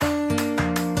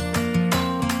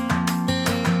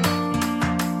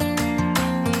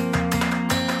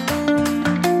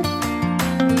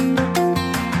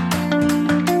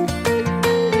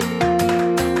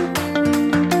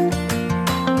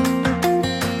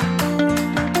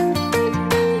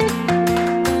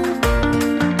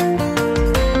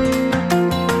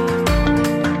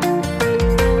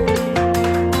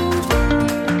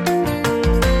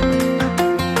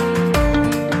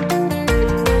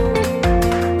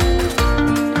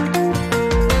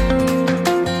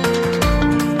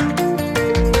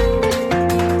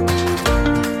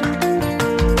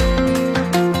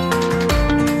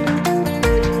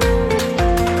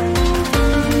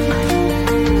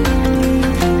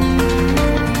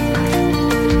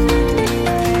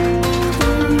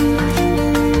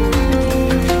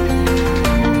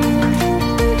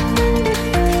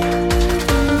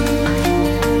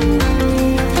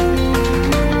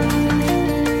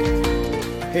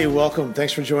Hey, welcome.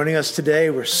 Thanks for joining us today.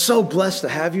 We're so blessed to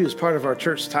have you as part of our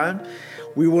church time.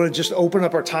 We want to just open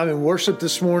up our time in worship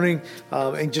this morning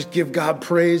and just give God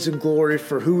praise and glory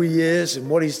for who he is and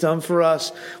what he's done for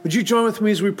us. Would you join with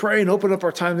me as we pray and open up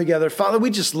our time together? Father,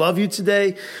 we just love you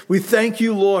today. We thank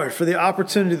you, Lord, for the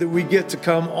opportunity that we get to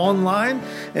come online.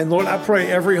 And Lord, I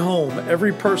pray every home,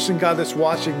 every person, God, that's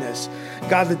watching this,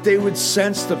 God, that they would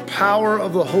sense the power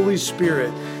of the Holy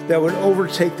Spirit that would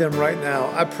overtake them right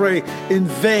now. I pray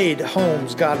invade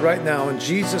homes, God, right now. In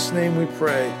Jesus' name we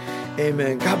pray.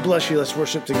 Amen. God bless you. Let's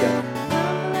worship together.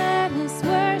 Come, let us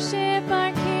worship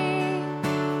our King.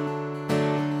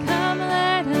 Come,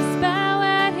 let us bow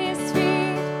at his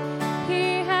feet.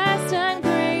 He has done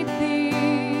great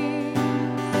things.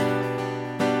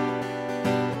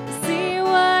 See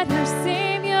what our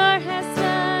Savior has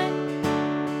done.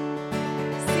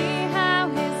 See how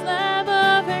his love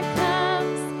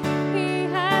overcomes. He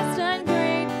has done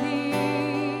great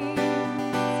things.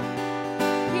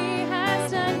 He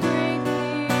has done great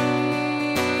things.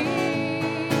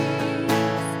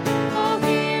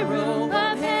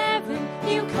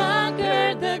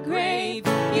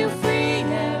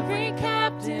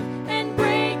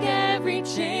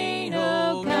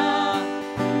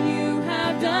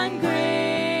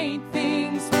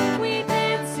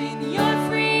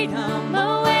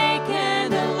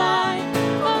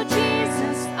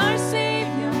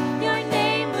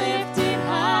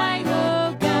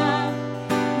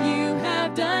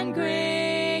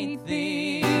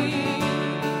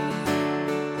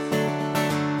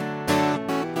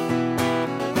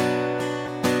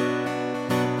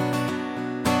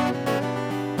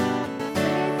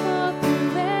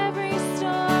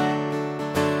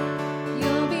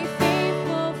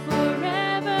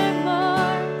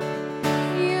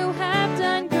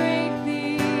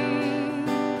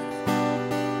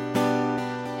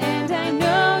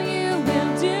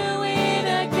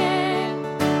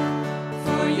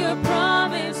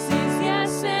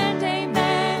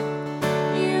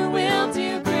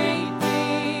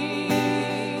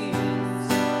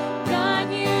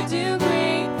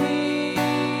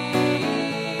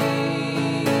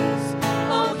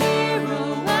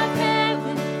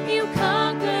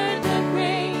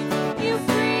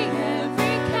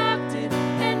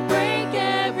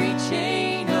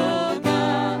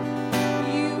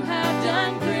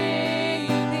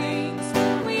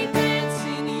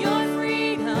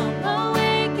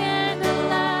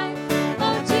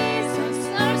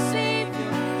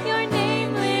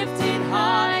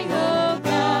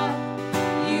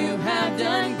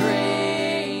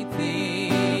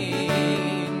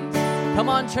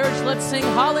 Church, let's sing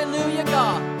Hallelujah,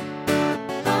 God.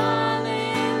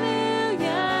 Hallelujah,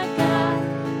 God,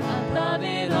 above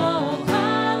it all.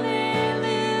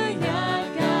 Hallelujah,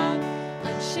 God,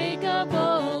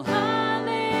 unshakable.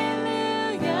 Hallelujah,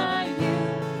 you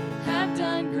have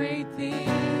done great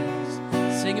things.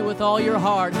 Sing it with all your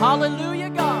heart.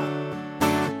 Hallelujah, God.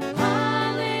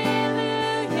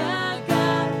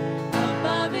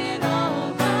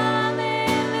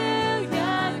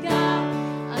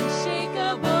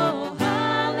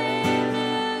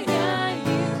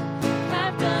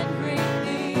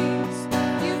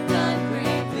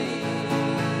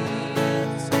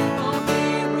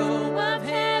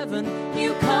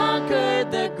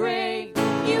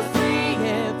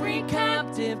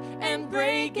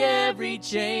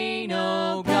 Chain,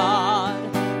 oh God,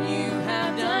 you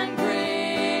have done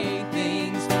great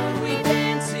things. We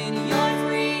dance in your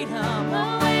freedom,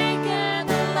 awake and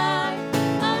alive.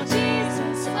 Oh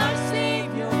Jesus, our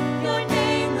Savior, your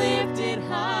name lifted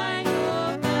high,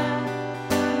 oh God,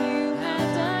 you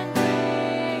have done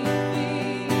great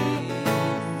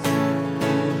things.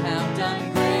 You have done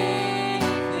great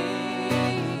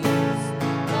things.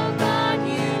 Oh God,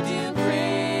 you do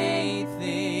great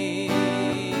things.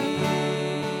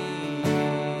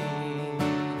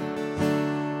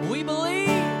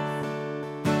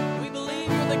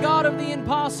 God of the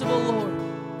impossible, Lord.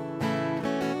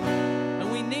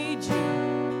 And we need you.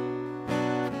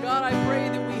 God, I pray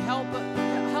that we help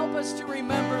us to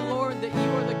remember, Lord, that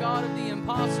you are the God of the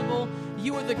impossible.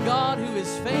 You are the God who is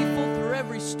faithful through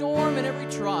every storm and every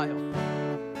trial.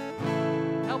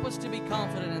 Help us to be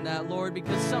confident in that, Lord,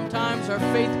 because sometimes our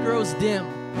faith grows dim.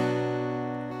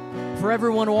 For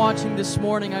everyone watching this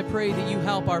morning, I pray that you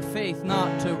help our faith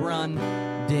not to run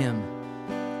dim.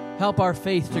 Help our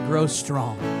faith to grow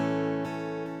strong.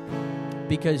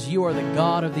 Because you are the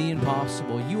God of the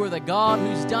impossible. You are the God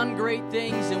who's done great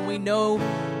things, and we know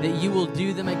that you will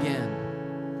do them again.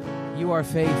 You are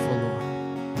faithful, Lord.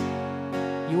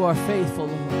 You are faithful,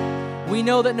 Lord. We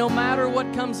know that no matter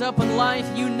what comes up in life,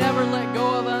 you never let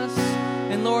go of us.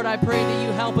 And Lord, I pray that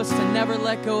you help us to never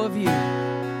let go of you.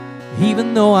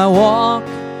 Even though I walk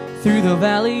through the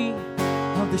valley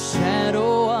of the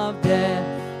shadow of death,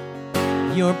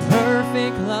 your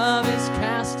perfect love is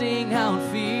casting out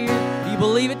fear. Do you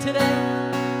believe it today?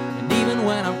 And even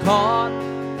when I'm caught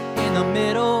in the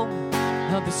middle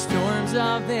of the storms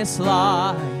of this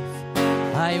life,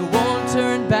 I won't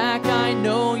turn back. I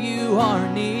know you are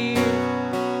near,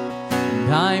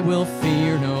 and I will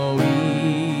fear no evil,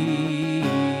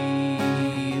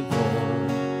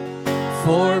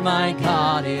 for my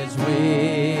God is with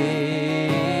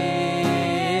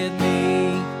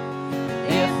me.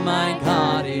 If my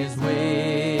God is with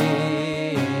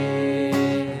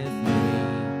me,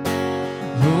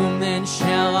 whom then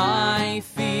shall I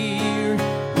fear?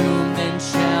 Whom then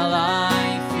shall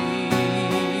I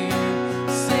fear?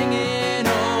 Singing,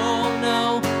 oh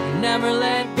no, you never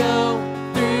let go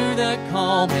through the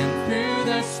calm and through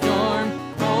the storm.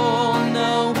 Oh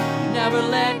no, you never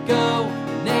let go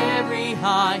in every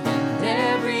high and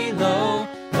every low.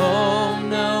 Oh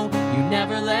no, you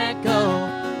never let go.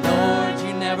 Lord,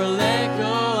 you never let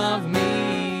go of me.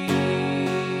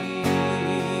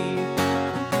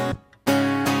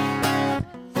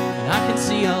 And I can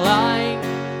see a light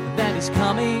that is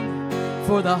coming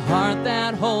for the heart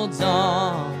that holds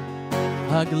on,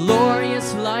 a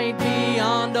glorious light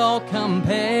beyond all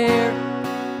compare.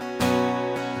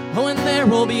 Oh, and there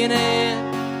will be an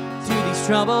end to these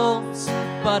troubles,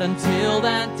 but until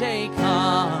that day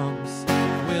comes,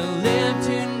 we'll live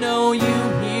to know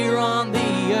you here on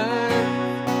the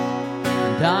earth,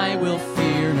 and I will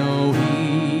fear no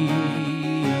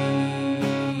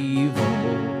evil,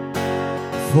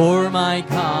 for my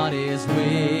God is with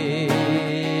me.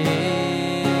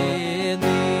 And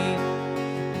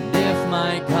if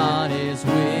my God is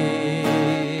with me,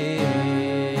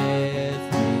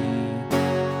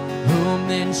 whom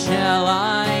then shall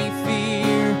I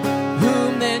fear?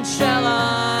 Whom then shall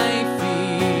I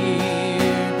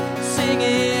fear?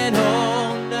 Singing,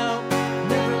 oh no,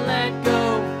 never let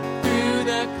go through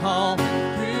the calm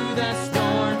and through the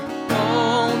storm.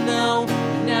 Oh no,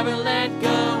 never let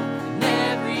go in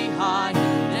every high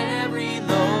and every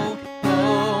low.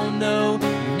 Oh no,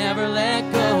 you never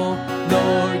let go.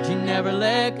 Lord, you never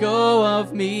let go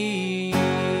of me.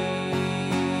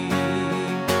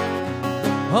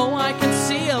 Oh, I can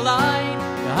see a light.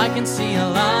 I can see a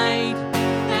light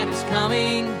that is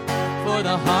coming for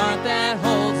the heart that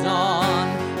holds on.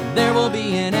 There will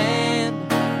be an end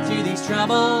to these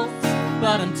troubles,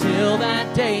 but until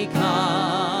that day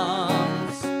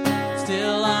comes,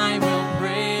 still I will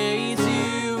praise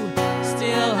you.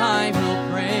 Still I will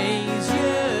praise you.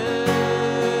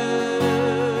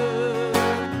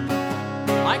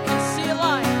 I can see a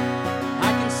light.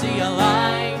 I can see a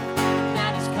light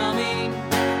that is coming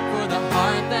for the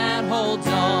heart that holds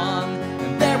on.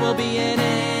 And there will be an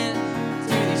end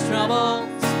to these troubles,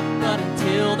 but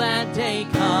until that day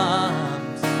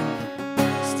comes,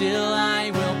 still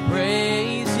I will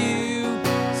praise you.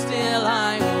 Still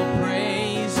I will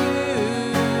praise you.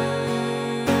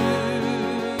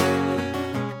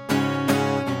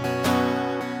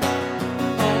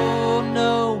 Oh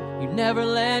no, you never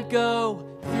let go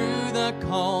through the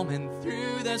calm and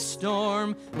through the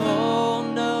storm. Oh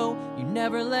no, you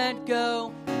never let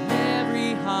go in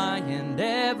every high and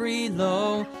every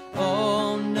low.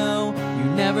 Oh no, you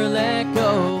never let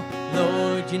go.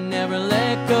 Lord, you never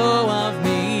let go of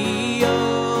me.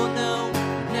 Oh no,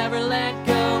 you never let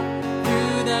go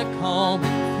through the calm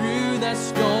and through the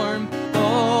storm.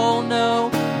 Oh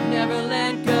no, you never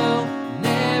let go in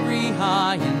every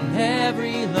high and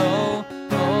every low.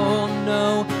 Oh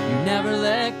no, you never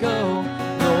let go.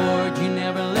 Lord, you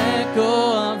never let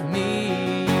go of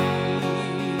me.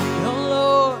 Oh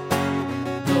Lord,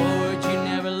 Lord, you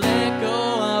never let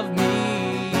go of me.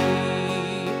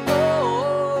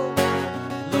 Oh,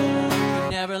 Lord, you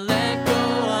never let go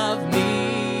of me.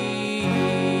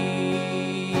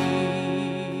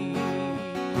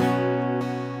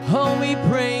 Oh, we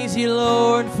praise you,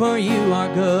 Lord, for you are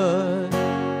good.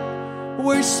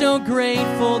 We're so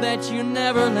grateful that you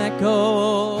never let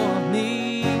go of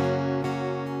me.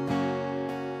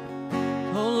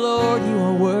 Oh Lord, you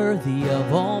are worthy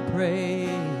of all praise.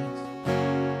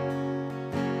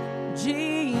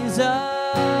 Jesus,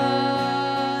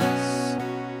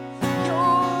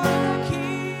 you're the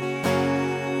King.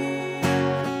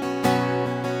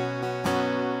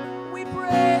 We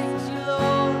praise you,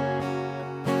 Lord.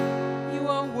 You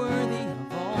are worthy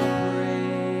of all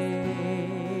praise.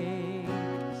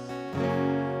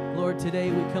 Lord, today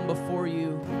we come before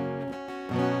you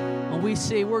and we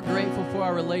say we're grateful for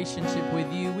our relationship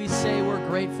with you. We say we're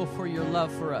grateful for your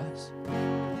love for us.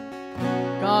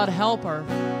 God, help our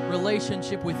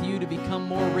relationship with you to become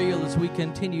more real as we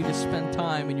continue to spend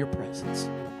time in your presence.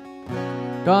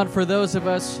 God, for those of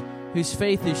us whose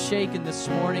faith is shaken this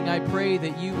morning, I pray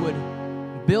that you would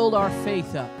build our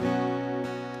faith up.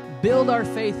 Build our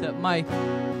faith up.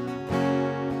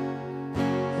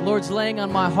 The Lord's laying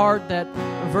on my heart that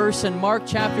verse in Mark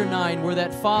chapter 9 where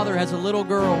that father has a little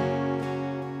girl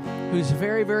who's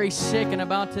very, very sick and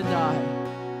about to die.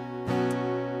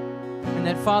 And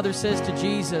that father says to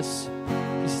Jesus,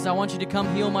 he says, I want you to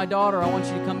come heal my daughter. I want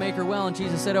you to come make her well. And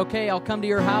Jesus said, okay, I'll come to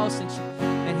your house.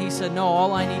 And he said, no,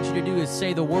 all I need you to do is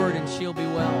say the word and she'll be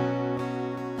well.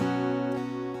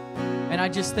 And I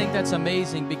just think that's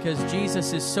amazing because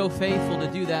Jesus is so faithful to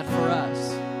do that for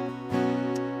us.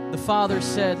 The father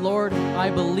said, Lord, I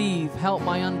believe, help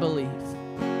my unbelief.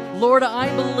 Lord,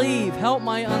 I believe, help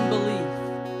my unbelief.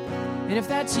 And if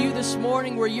that's you this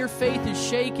morning where your faith is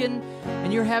shaken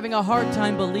and you're having a hard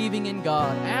time believing in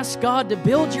God, ask God to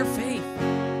build your faith.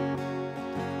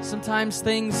 Sometimes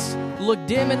things look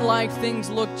dim in life, things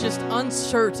look just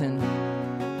uncertain.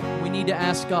 We need to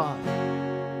ask God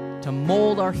to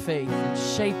mold our faith and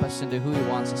shape us into who He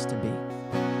wants us to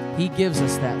be. He gives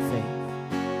us that faith.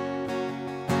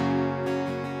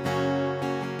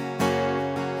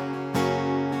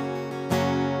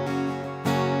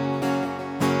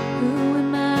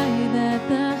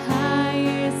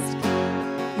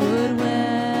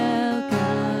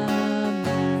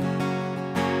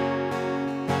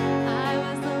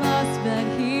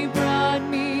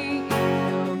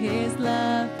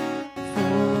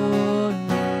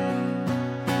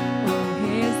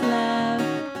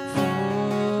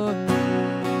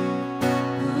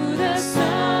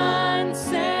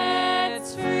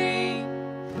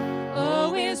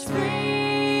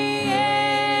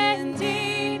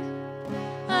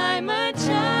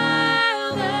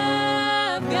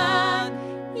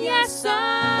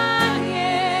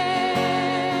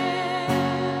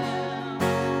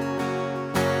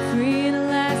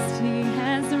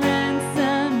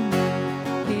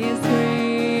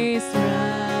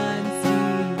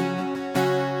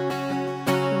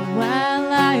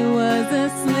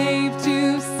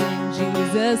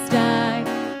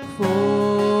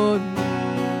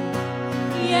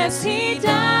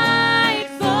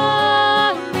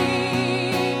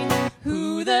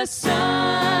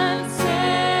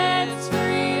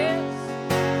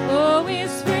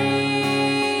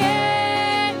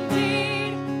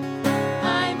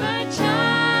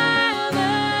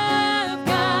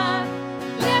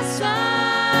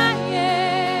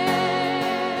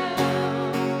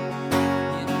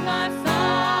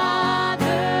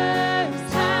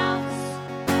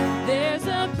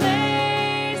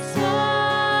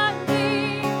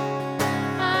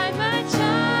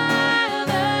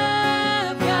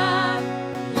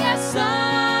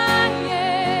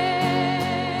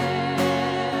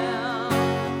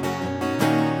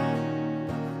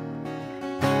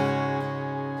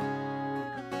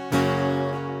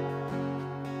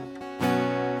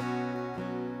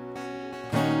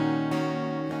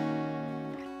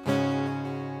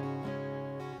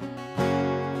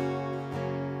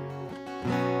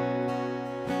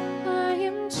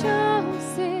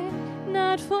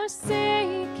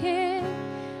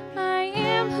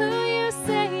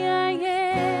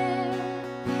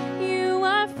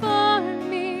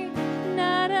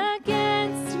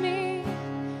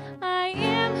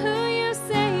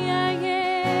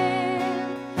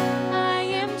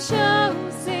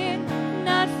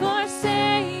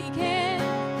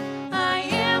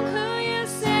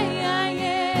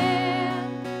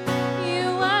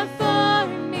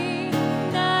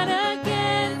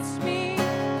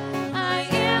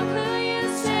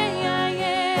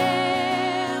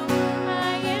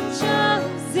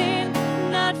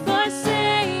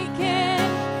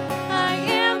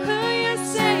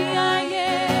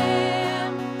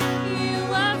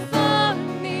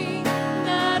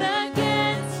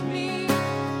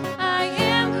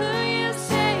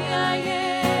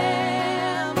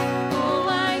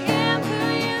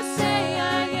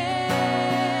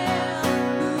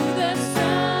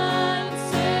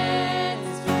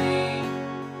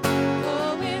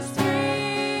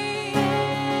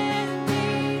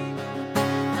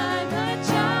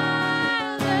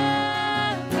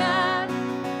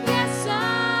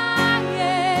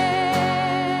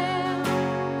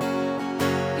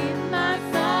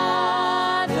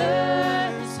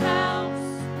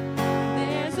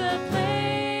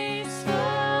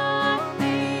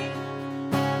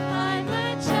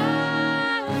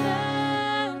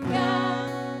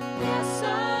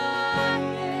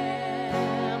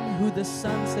 the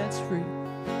sun sets free.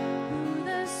 Who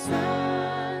the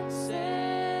sun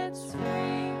sets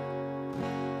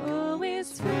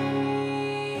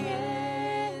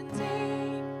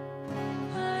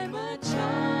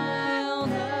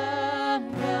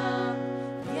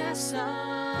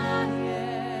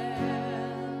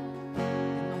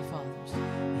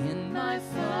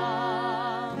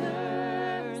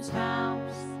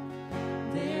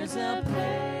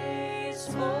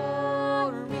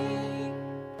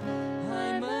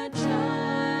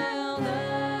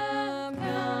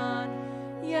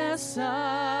yes,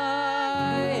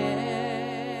 I am.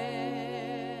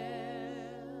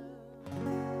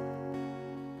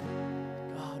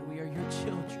 God, we are your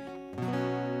children.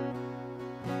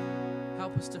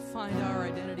 Help us to find our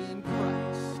identity in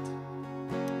Christ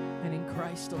and in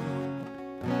Christ alone.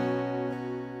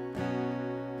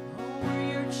 Oh,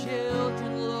 we're your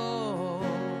children, Lord.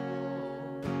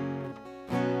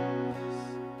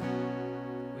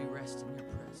 We rest in your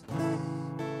presence.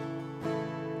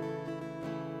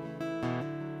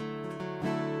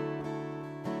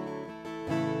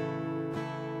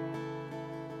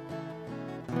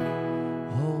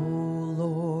 Oh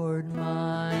Lord,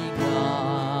 my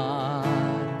God,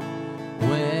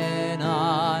 when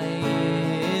I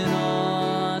in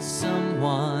awesome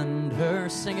wonder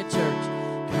sing it, church,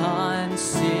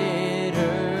 consider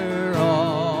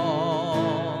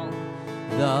all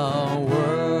the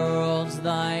worlds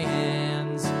thy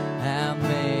hands have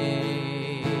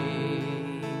made.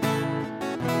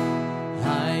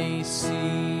 I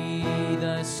see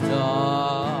the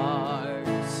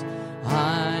stars,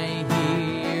 I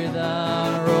hear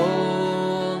the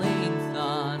rolling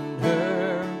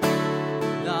thunder,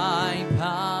 thy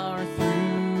power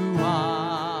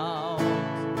throughout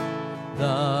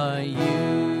the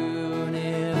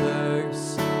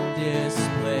universe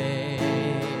display.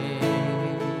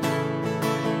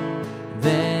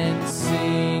 Then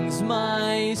sings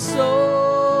my soul,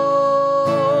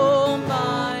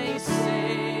 my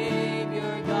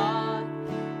Savior God,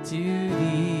 to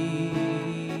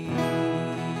thee.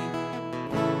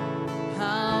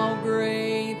 How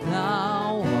great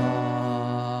thou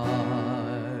art,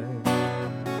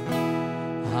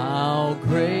 how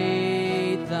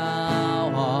great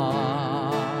thou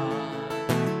art.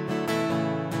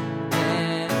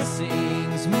 And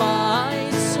sings my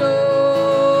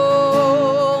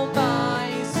soul,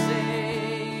 my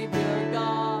Savior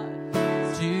God,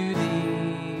 to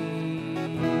thee.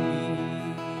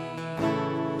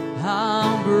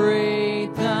 How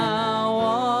great thou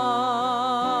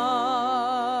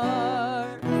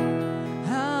art,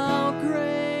 how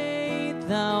great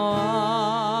thou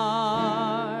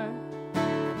art.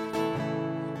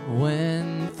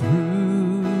 When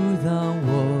through the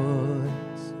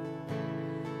woods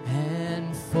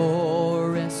and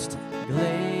forest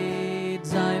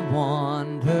glades I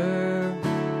wander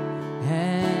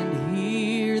and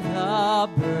hear the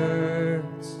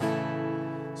birds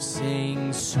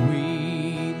sing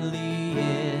sweetly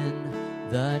in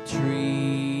the trees.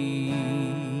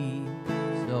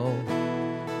 Oh,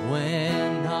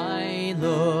 when I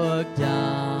look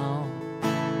down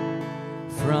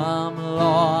from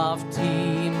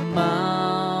lofty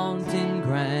mountain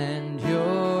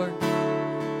grandeur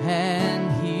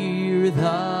and hear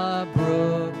the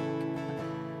brook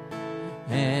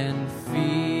and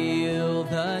feel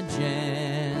the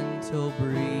gentle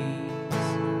breeze,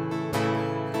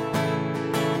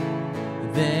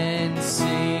 then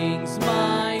sings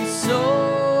my soul,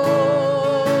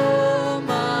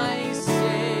 my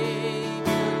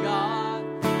Savior God,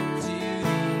 to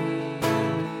thee.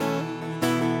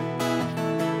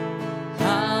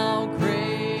 How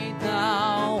great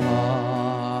thou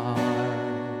art,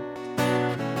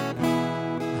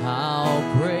 how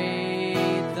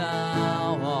great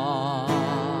thou art.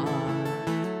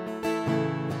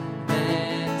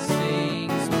 Then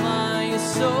sings my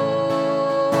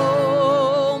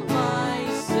soul, my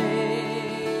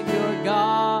Savior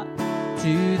God,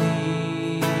 to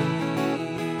thee.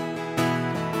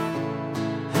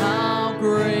 How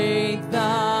great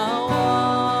thou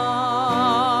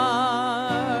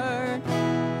art,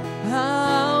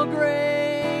 how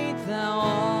great thou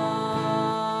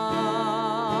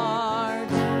art.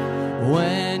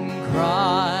 When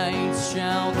Christ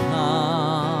shall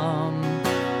come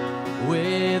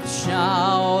with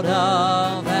shout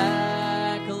of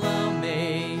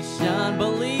acclamation,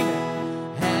 believe it,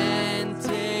 and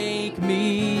take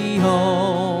me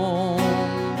home,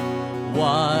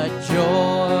 what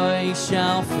joy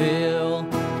shall fill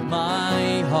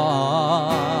my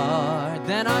heart.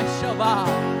 Then I shall bow,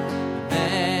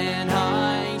 then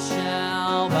I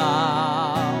shall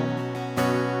bow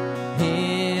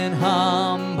in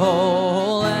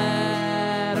humble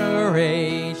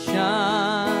adoration,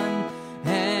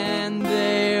 and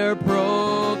there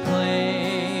proclaim,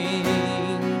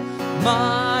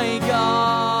 my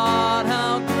God,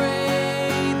 how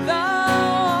great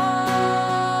thou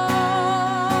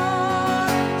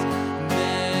art.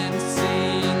 Then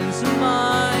sings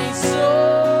my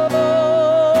soul,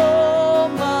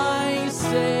 my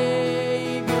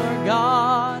Savior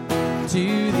God,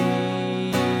 to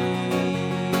thee.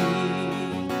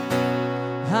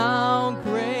 How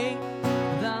great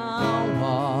thou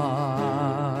art.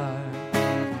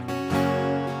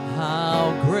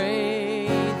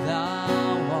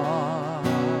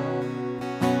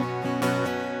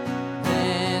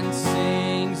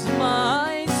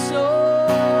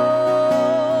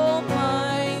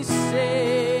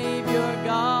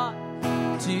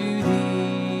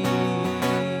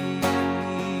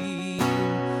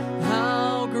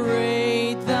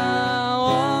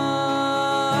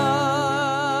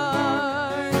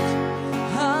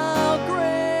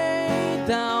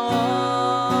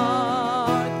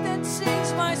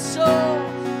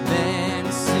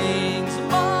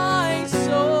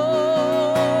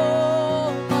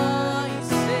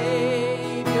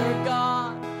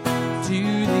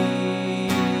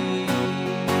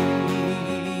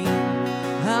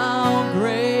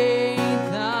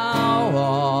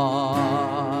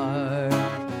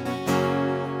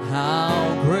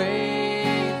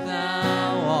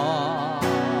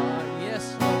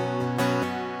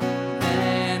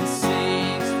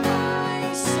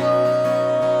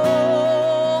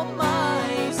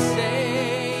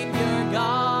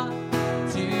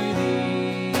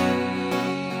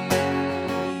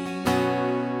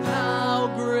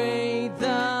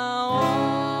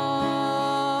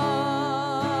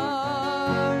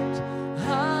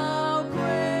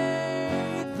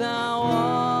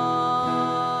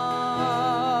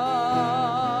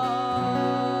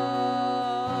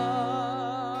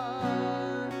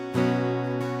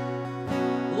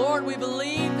 Lord, we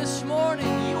believe this morning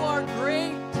you are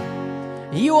great,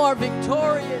 you are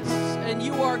victorious, and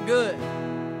you are good.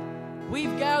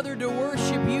 We've gathered to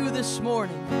worship you this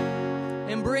morning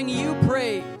and bring you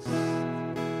praise.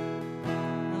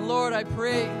 And Lord, I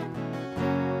pray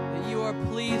that you are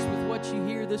pleased with what you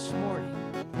hear this morning.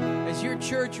 As your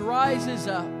church rises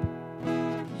up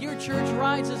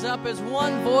as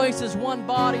one voice, as one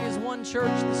body, as one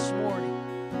church this morning.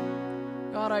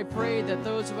 God, I pray that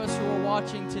those of us who are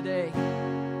watching today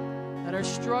that are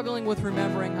struggling with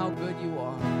remembering how good you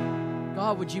are,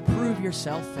 God, would you prove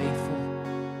yourself faithful?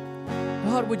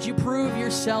 God, would you prove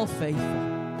yourself faithful?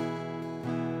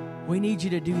 We need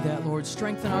you to do that, Lord.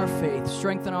 Strengthen our faith,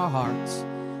 strengthen our hearts.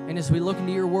 And as we look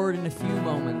into your word in a few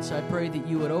moments, I pray that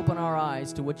you would open our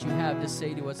eyes to what you have to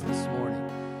say to us this morning.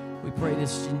 We pray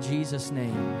this in Jesus'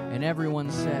 name. And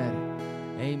everyone said,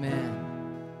 amen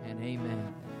and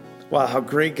amen. Wow, how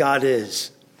great God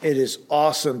is. It is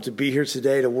awesome to be here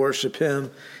today to worship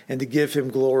him and to give him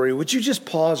glory. Would you just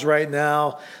pause right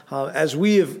now as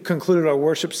we have concluded our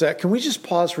worship set? Can we just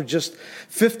pause for just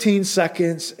 15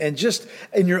 seconds and just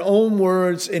in your own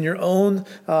words, in your own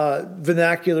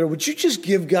vernacular, would you just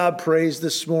give God praise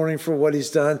this morning for what he's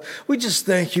done? We just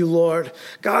thank you, Lord.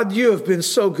 God, you have been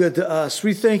so good to us.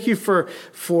 We thank you for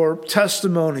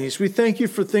testimonies. We thank you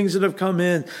for things that have come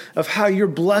in of how you're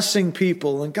blessing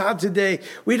people. And God, today,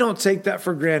 we don't take that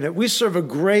for granted. We serve a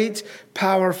great,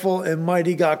 powerful, and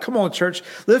mighty God. Come on, church.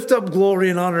 Lift up glory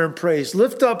and honor and praise.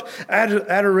 Lift up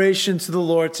adoration to the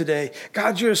Lord today.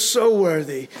 God, you're so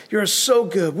worthy. You're so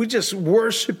good. We just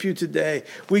worship you today.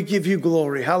 We give you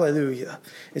glory. Hallelujah.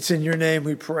 It's in your name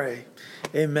we pray.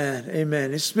 Amen.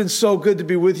 Amen. It's been so good to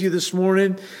be with you this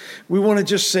morning. We want to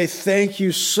just say thank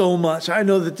you so much. I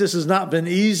know that this has not been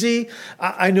easy.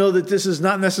 I know that this has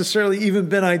not necessarily even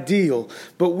been ideal,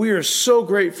 but we are so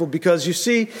grateful because you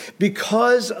see,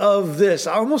 because of this,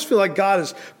 I almost feel like God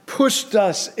has pushed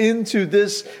us into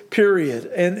this period.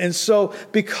 And so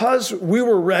because we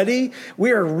were ready,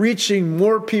 we are reaching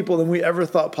more people than we ever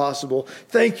thought possible.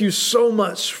 Thank you so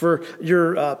much for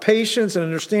your patience and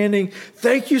understanding.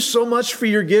 Thank you so much for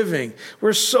your giving.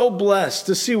 We're so blessed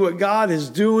to see what God is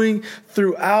doing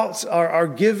throughout our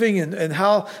giving and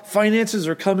how finances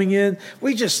are coming in.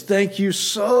 We just thank you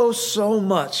so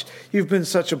much. You've been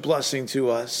such a blessing to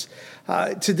us.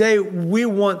 Today, we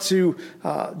want to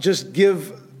just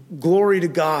give glory to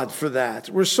God for that.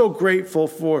 We're so grateful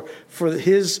for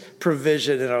his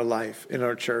provision in our life, in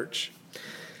our church.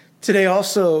 Today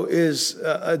also is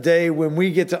a day when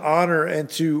we get to honor and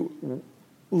to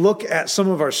look at some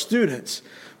of our students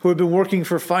who have been working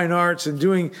for fine arts and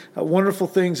doing wonderful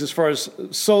things as far as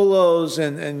solos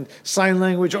and sign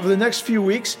language. Over the next few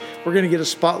weeks, we're going to get to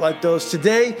spotlight those.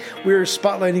 Today, we're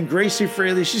spotlighting Gracie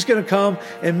Fraley. She's going to come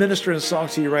and minister in a song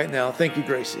to you right now. Thank you,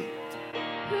 Gracie.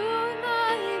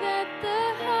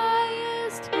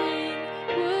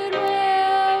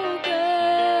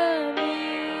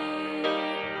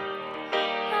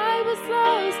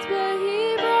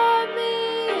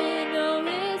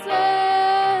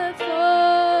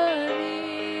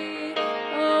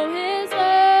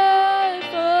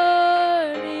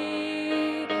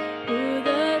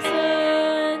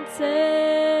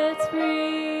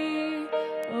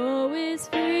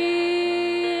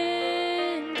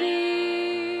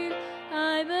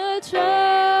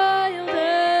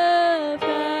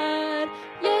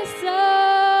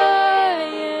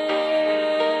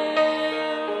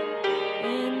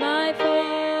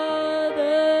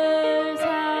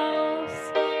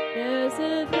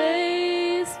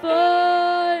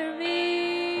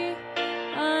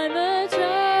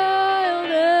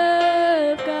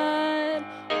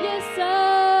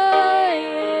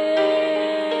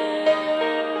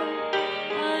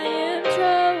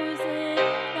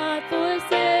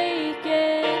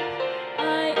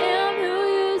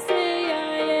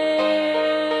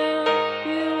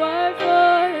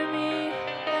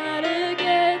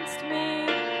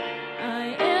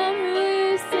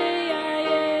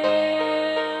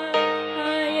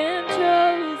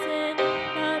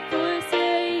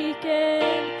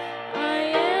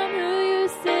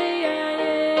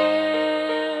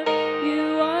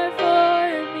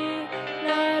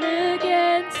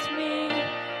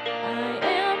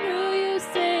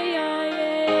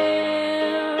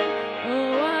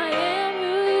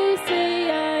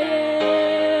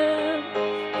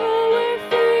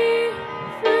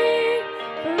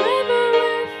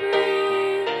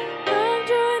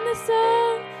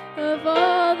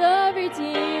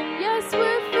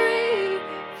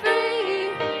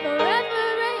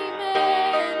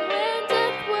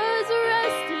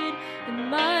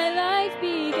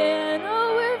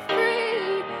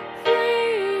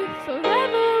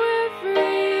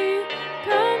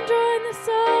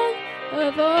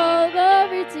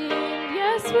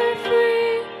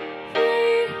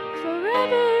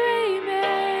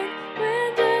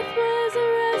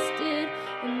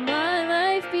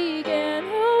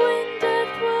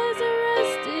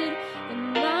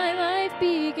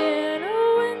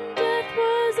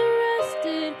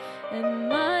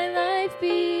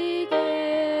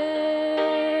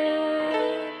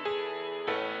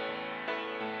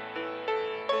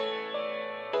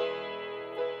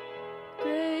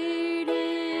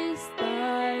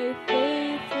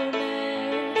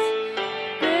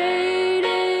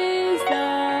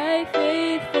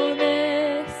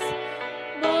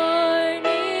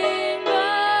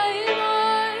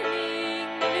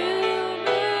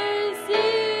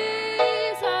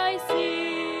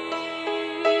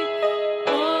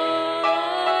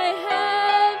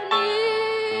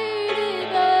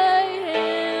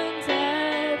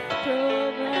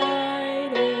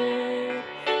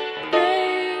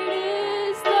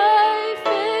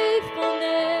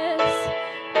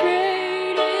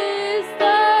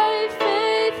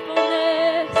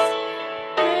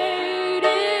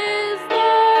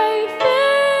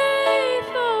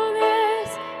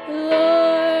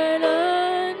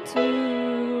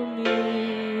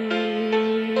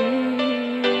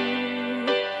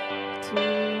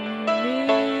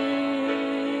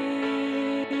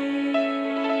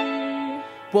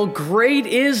 Well, great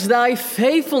is thy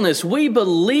faithfulness. We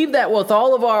believe that with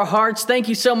all of our hearts. Thank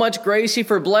you so much, Gracie,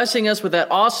 for blessing us with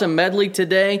that awesome medley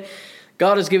today.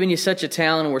 God has given you such a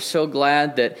talent, and we're so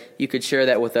glad that you could share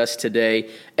that with us today.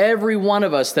 Every one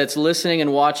of us that's listening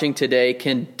and watching today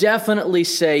can definitely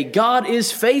say, God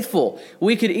is faithful.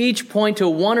 We could each point to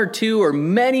one or two or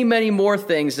many, many more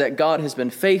things that God has been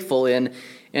faithful in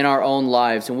our own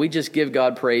lives, and we just give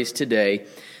God praise today.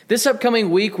 This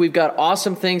upcoming week, we've got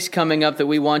awesome things coming up that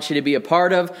we want you to be a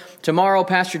part of. Tomorrow,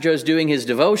 Pastor Joe's doing his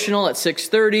devotional at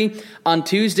 6:30. On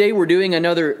Tuesday, we're doing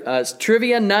another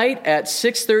trivia night at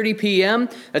 6:30 p.m.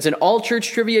 That's an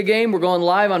all-church trivia game. We're going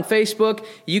live on Facebook.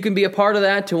 You can be a part of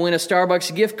that to win a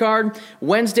Starbucks gift card.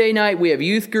 Wednesday night, we have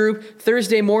youth group.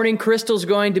 Thursday morning, Crystal's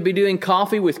going to be doing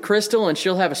coffee with Crystal, and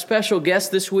she'll have a special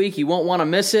guest this week. You won't want to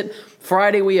miss it.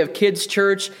 Friday, we have kids'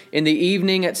 church in the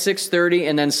evening at 6:30,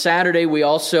 and then Saturday, we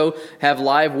also have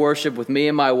live worship with me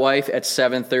and my wife at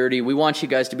 7:30. We want you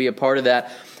guys to be a part of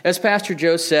that. As Pastor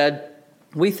Joe said,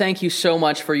 we thank you so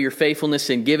much for your faithfulness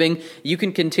in giving. You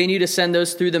can continue to send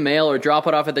those through the mail or drop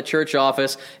it off at the church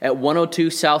office at 102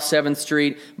 South 7th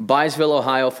Street, Byesville,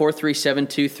 Ohio,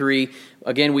 43723.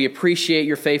 Again, we appreciate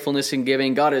your faithfulness in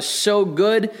giving. God is so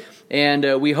good.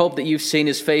 And we hope that you've seen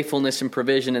his faithfulness and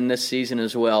provision in this season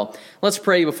as well. Let's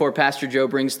pray before Pastor Joe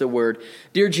brings the word.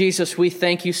 Dear Jesus, we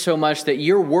thank you so much that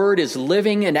your word is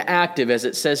living and active, as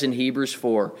it says in Hebrews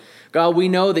 4. God, we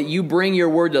know that you bring your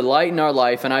word to light in our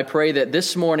life, and I pray that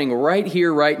this morning, right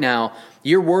here, right now,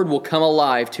 your word will come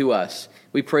alive to us.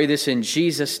 We pray this in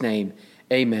Jesus' name.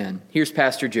 Amen. Here's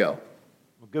Pastor Joe.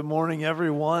 Well, good morning,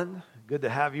 everyone. Good to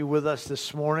have you with us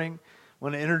this morning. I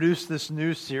want to introduce this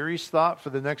new series thought for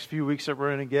the next few weeks that we're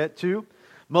going to get to.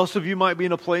 Most of you might be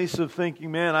in a place of thinking,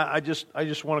 man, I just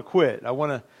want to quit. I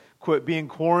want to quit being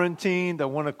quarantined. I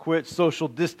want to quit social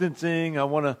distancing. I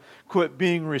want to quit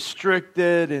being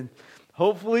restricted. And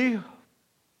hopefully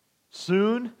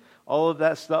soon all of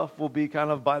that stuff will be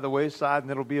kind of by the wayside and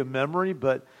it'll be a memory.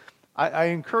 But I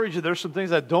encourage you, there's some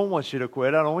things I don't want you to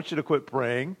quit. I don't want you to quit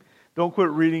praying. Don't quit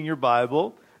reading your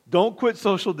Bible. Don't quit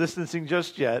social distancing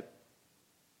just yet.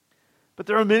 But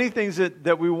there are many things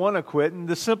that we want to quit, and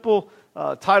the simple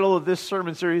title of this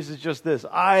sermon series is just this: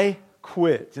 I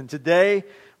quit. And today,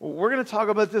 we're going to talk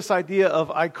about this idea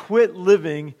of I quit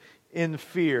living in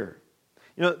fear.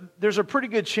 You know, there's a pretty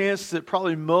good chance that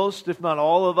probably most, if not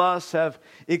all of us, have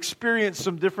experienced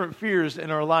some different fears in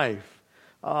our life.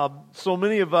 So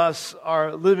many of us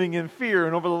are living in fear,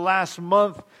 and over the last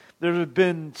month, there have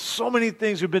been so many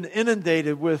things. We've been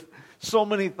inundated with so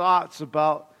many thoughts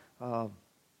about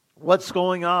what's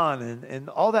going on, and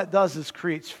all that does is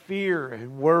creates fear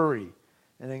and worry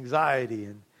and anxiety.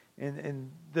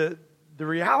 And the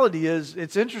reality is,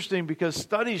 it's interesting because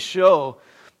studies show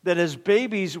that as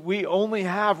babies, we only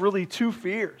have really two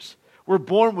fears. We're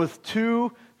born with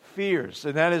two fears,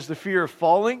 and that is the fear of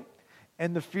falling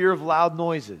and the fear of loud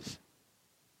noises.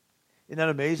 Isn't that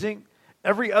amazing?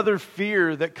 Every other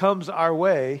fear that comes our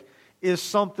way is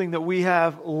something that we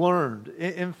have learned.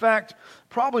 In fact,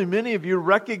 probably many of you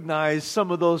recognize some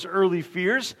of those early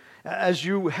fears as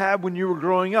you had when you were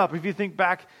growing up. If you think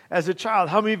back as a child,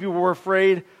 how many of you were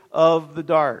afraid of the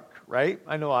dark, right?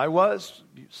 I know I was.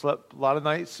 You slept a lot of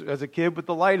nights as a kid with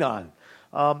the light on.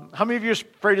 How many of you are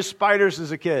afraid of spiders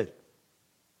as a kid?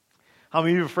 How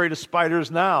many of you are afraid of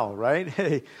spiders now, right?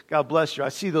 Hey, God bless you. I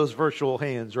see those virtual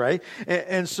hands, right?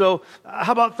 And so,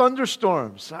 how about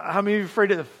thunderstorms? How many of you are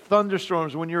afraid of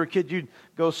thunderstorms? When you were a kid, you'd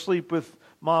go sleep with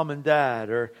mom and dad.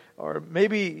 Or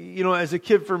maybe, you know, as a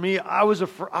kid for me, I was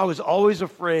always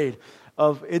afraid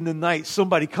of, in the night,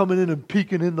 somebody coming in and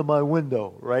peeking into my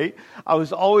window, right? I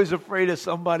was always afraid of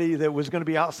somebody that was going to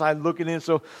be outside looking in.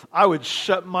 So I would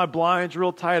shut my blinds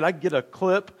real tight. I'd get a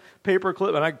paper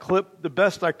clip, and I'd clip the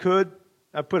best I could.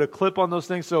 I put a clip on those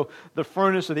things so the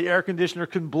furnace or the air conditioner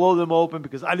couldn't blow them open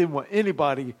because I didn't want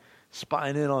anybody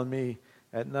spying in on me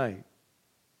at night.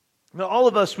 Now, all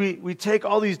of us, we take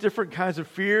all these different kinds of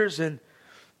fears and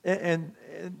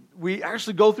we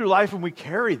actually go through life and we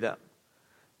carry them.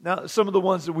 Now, some of the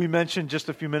ones that we mentioned just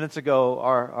a few minutes ago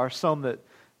are some that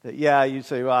yeah, you'd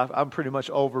say, well, I'm pretty much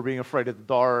over being afraid of the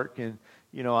dark, and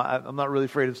you know, I'm not really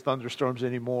afraid of thunderstorms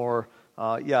anymore.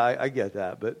 Yeah, I get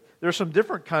that. But there's some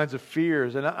different kinds of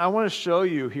fears. And I want to show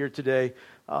you here today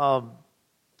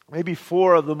maybe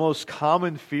 4 of the most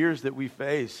common fears that we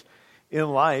face in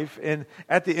life. And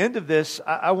at the end of this,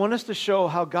 I want us to show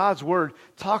how God's Word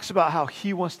talks about how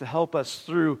He wants to help us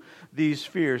through these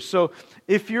fears. So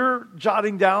if you're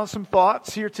jotting down some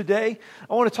thoughts here today,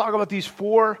 I want to talk about these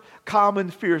 4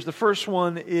 common fears. The first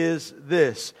one is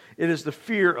this. It is the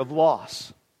fear of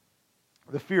loss.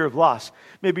 The fear of loss.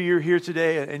 Maybe you're here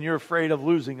today and you're afraid of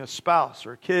losing a spouse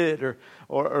or a kid,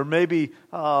 or maybe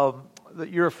that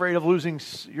you're afraid of losing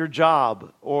your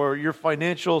job or your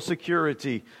financial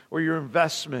security or your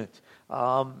investment.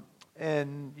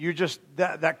 And you just,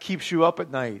 that keeps you up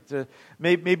at night.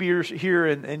 Maybe you're here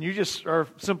and you just are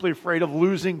simply afraid of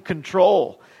losing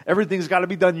control. Everything's got to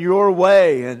be done your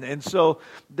way. And so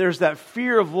there's that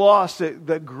fear of loss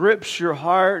that grips your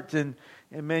heart. And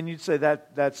man, you'd say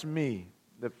that's me.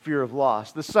 The fear of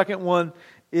loss. The second one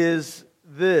is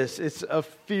this. It's a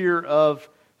fear of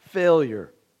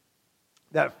failure.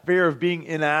 That fear of being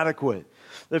inadequate.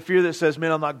 The fear that says,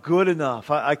 man, I'm not good enough.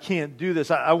 I can't do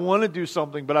this. I want to do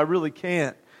something, but I really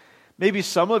can't. Maybe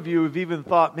some of you have even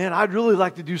thought, man, I'd really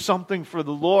like to do something for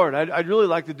the Lord. I'd really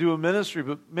like to do a ministry,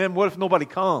 but man, what if nobody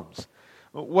comes?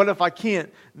 What if I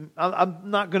can't?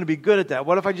 I'm not going to be good at that.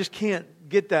 What if I just can't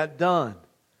get that done?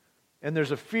 And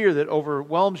there's a fear that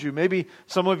overwhelms you. Maybe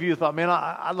some of you thought, man,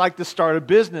 I'd like to start a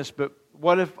business, but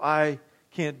what if I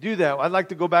can't do that? I'd like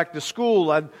to go back to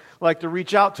school. I'd like to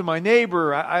reach out to my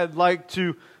neighbor. I'd like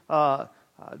to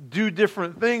do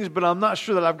different things, but I'm not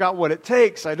sure that I've got what it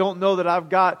takes. I don't know that I've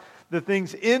got the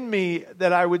things in me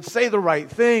that I would say the right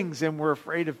things, and we're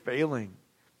afraid of failing,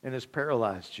 and it's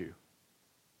paralyzed you.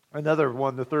 Another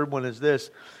one, the third one is this.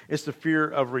 It's the fear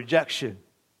of rejection.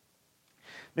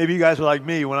 Maybe you guys are like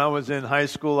me. When I was in high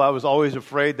school, I was always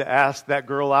afraid to ask that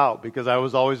girl out because I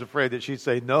was always afraid that she'd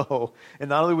say no. And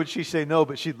not only would she say no,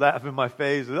 but she'd laugh in my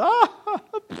face.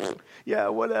 Yeah,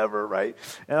 whatever, right?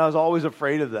 And I was always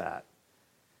afraid of that.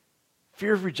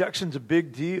 Fear of rejection is a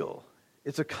big deal.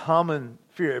 It's a common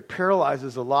fear. It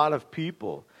paralyzes a lot of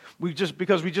people.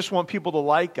 Because we just want people to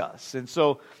like us. And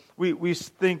so we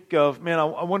think of, man,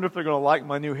 I wonder if they're going to like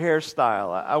my new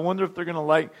hairstyle. I wonder if they're going to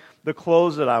like the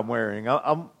clothes that I'm wearing.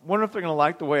 I wonder if they're going to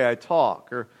like the way I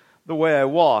talk or the way I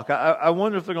walk. I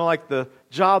wonder if they're going to like the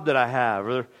job that I have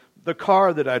or the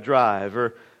car that I drive.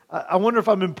 Or I wonder if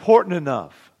I'm important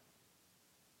enough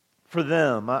for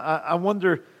them. I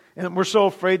wonder, and we're so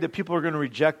afraid that people are going to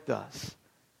reject us.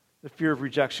 The fear of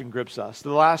rejection grips us.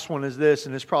 The last one is this,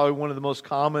 and it's probably one of the most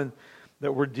common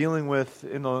that we're dealing with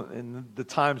in the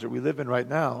times that we live in right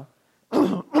now.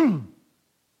 And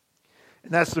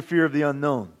that's the fear of the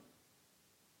unknown.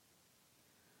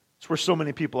 It's where so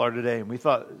many people are today. And we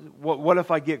thought, what if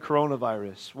I get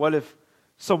coronavirus? What if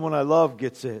someone I love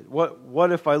gets it?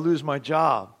 What if I lose my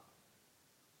job?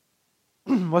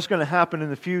 What's going to happen in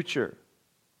the future?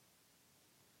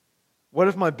 What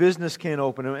if my business can't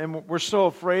open? And we're so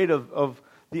afraid of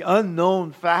the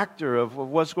unknown factor of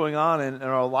what's going on in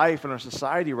our life and our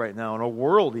society right now, in our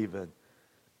world even.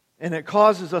 And it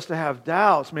causes us to have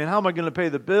doubts. Man, how am I going to pay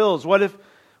the bills? What if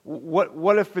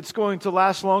it's going to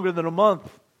last longer than a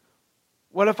month?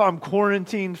 What if I'm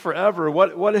quarantined forever?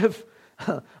 What if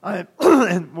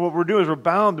and what we're doing is we're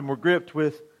bound and we're gripped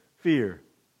with fear.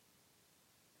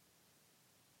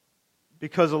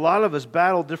 Because a lot of us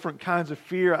battle different kinds of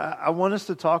fear. I want us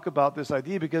to talk about this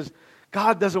idea because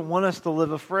God doesn't want us to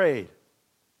live afraid.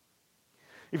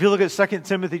 If you look at 2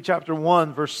 Timothy chapter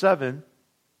 1, verse 7,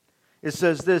 it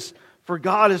says this, "For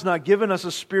God has not given us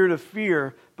a spirit of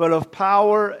fear, but of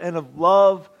power and of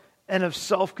love and of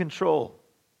self-control."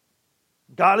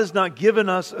 God has not given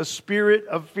us a spirit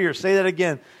of fear. Say that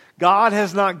again. God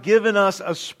has not given us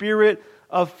a spirit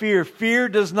of fear. Fear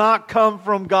does not come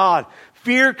from God.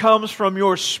 Fear comes from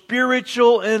your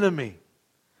spiritual enemy.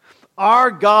 Our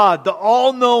God, the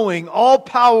all-knowing,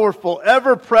 all-powerful,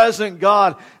 ever-present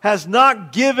God, has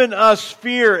not given us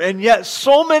fear, and yet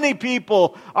so many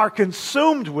people are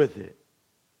consumed with it.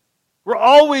 We're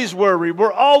always worried.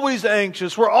 We're always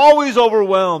anxious. We're always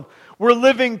overwhelmed. We're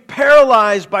living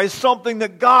paralyzed by something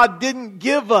that God didn't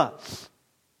give us.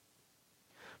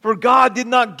 For God did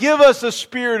not give us a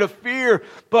spirit of fear,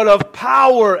 but of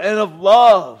power and of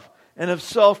love and of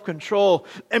self-control.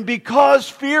 And because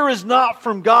fear is not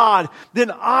from God,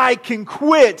 then I can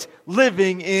quit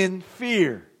living in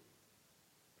fear.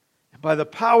 And by the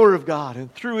power of God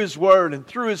and through His Word and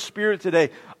through His Spirit today,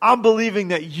 I'm believing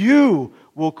that you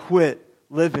will quit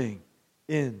living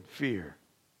in fear.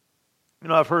 You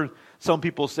know, I've heard some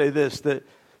people say this, that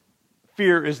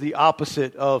fear is the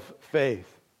opposite of faith.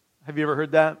 Have you ever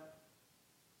heard that?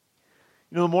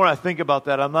 You know, the more I think about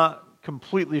that, I'm not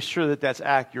completely sure that that's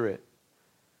accurate.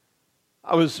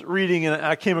 I was reading and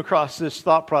I came across this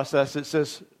thought process. It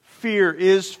says, fear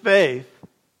is faith.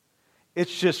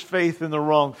 It's just faith in the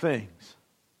wrong things.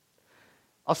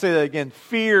 I'll say that again.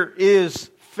 Fear is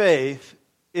faith.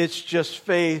 It's just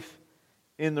faith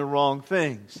in the wrong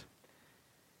things.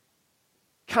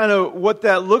 kind of what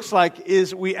that looks like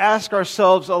is we ask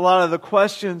ourselves a lot of the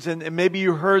questions, and maybe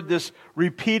you heard this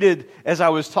repeated as I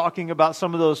was talking about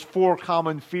some of those 4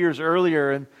 common fears earlier,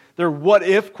 and they're what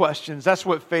if questions. That's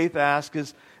what fear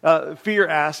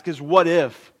asks is what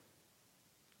if.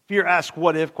 Fear asks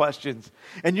what if questions.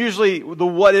 And usually the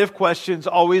what if questions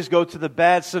always go to the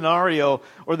bad scenario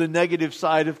or the negative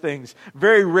side of things.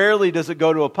 Very rarely does it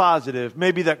go to a positive.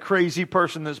 Maybe that crazy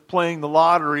person that's playing the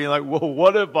lottery and like, well,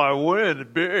 what if I win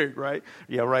big, right?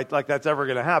 Yeah, right, like that's ever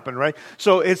going to happen, right?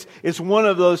 So it's one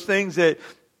of those things that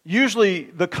usually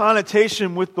the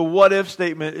connotation with the what if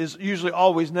statement is usually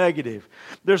always negative.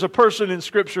 There's a person in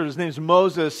Scripture, his name's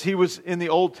Moses. He was in the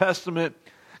Old Testament.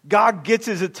 God gets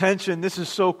his attention. This is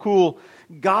so cool.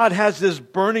 God has this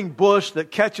burning bush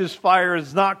that catches fire and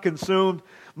is not consumed.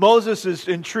 Moses is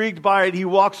intrigued by it. He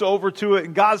walks over to it,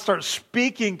 and God starts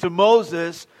speaking to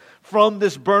Moses from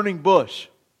this burning bush.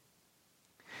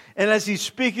 And as he's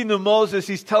speaking to Moses,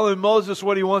 he's telling Moses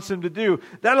what he wants him to do.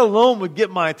 That alone would get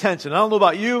my attention. I don't know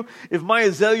about you. If my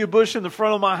azalea bush in the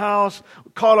front of my house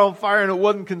caught on fire and it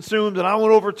wasn't consumed, and I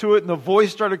went over to it and the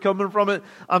voice started coming from it,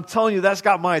 I'm telling you, that's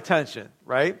got my attention,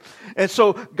 right? And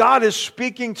so God is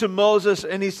speaking to Moses,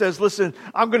 and he says, listen,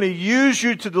 I'm going to use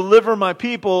you to deliver my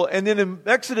people. And then in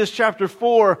Exodus chapter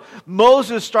 4,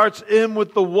 Moses starts in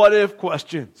with the what if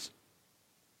questions.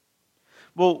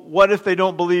 Well, what if they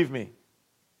don't believe me?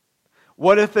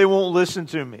 What if they won't listen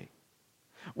to me?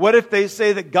 What if they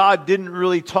say that God didn't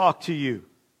really talk to you?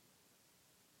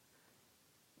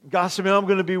 God said, man, I'm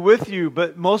going to be with you,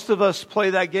 but most of us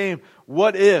play that game,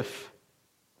 what if?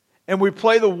 And we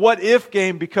play the what if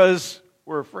game because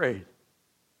we're afraid.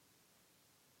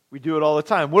 We do it all the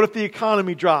time. What if the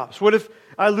economy drops? What if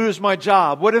I lose my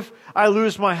job? What if I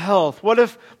lose my health? What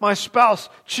if my spouse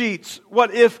cheats?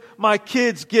 What if my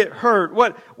kids get hurt?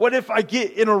 What if I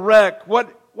get in a wreck?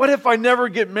 What if I never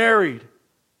get married?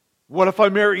 What if I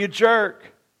marry a jerk?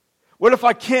 What if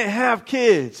I can't have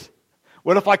kids?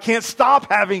 What if I can't stop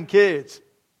having kids?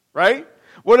 Right?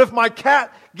 What if my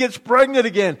cat gets pregnant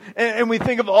again? And we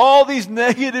think of all these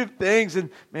negative things, and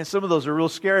man, some of those are real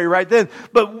scary right then.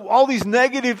 But all these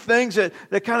negative things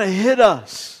that kind of hit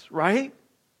us, right?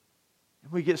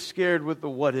 And we get scared with the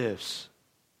what ifs.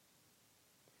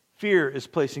 Fear is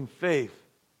placing faith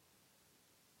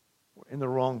in the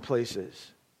wrong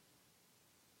places.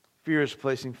 Fear is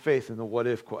placing faith in the what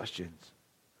if questions.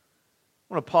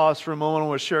 I want to pause for a moment. I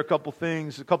want to share a couple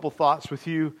things, a couple thoughts with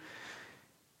you.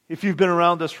 If you've been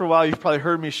around us for a while, you've probably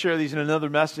heard me share these in another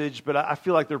message, but I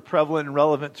feel like they're prevalent and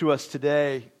relevant to us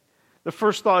today. The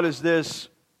first thought is this: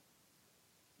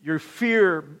 your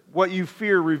fear, what you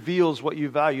fear reveals what you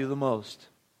value the most.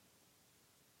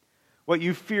 What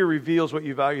you fear reveals what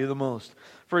you value the most.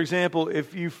 For example,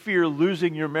 if you fear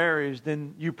losing your marriage,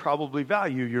 then you probably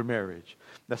value your marriage.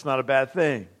 That's not a bad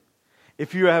thing.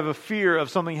 If you have a fear of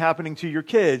something happening to your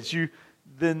kids,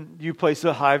 then you place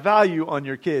a high value on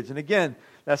your kids. And again,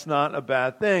 that's not a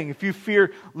bad thing. If you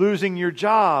fear losing your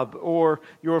job or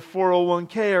your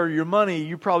 401k or your money,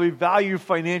 you probably value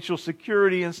financial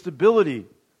security and stability.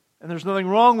 And there's nothing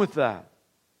wrong with that.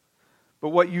 But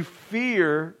what you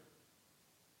fear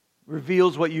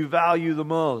reveals what you value the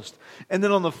most. And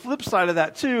then on the flip side of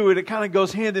that too, and it kind of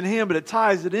goes hand in hand, but it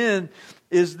ties it in,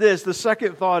 is this. The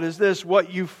second thought is this: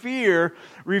 what you fear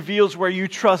reveals where you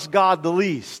trust God the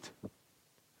least.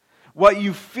 What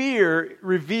you fear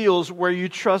reveals where you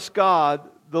trust God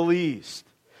the least.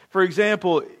 For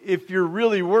example, if you're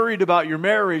really worried about your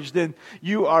marriage, then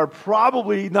you are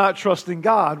probably not trusting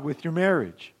God with your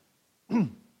marriage.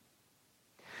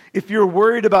 If you're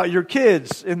worried about your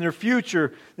kids and their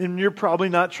future, then you're probably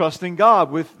not trusting God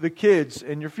with the kids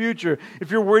and your future. If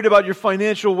you're worried about your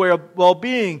financial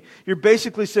well-being, you're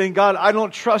basically saying, God, I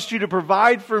don't trust you to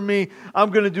provide for me.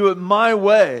 I'm going to do it my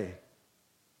way.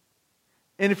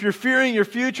 And if you're fearing your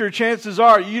future, chances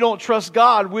are you don't trust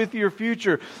God with your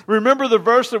future. Remember the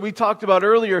verse that we talked about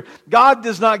earlier. God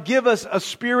does not give us a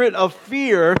spirit of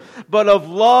fear, but of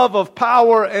love, of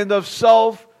power, and of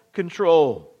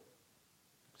self-control.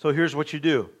 So here's what you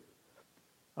do.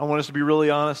 I want us to be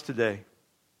really honest today.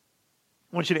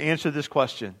 I want you to answer this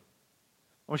question.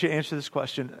 I want you to answer this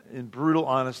question in brutal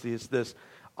honesty. It's this: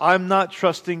 I'm not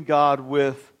trusting God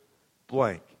with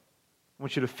blank. I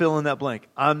want you to fill in that blank.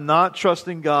 I'm not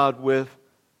trusting God with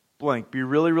blank. Be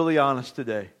really, really honest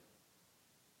today.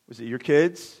 Is it your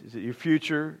kids? Is it your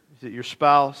future? Is it your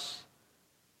spouse?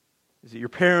 Is it your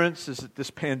parents? Is it this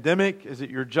pandemic? Is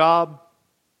it your job?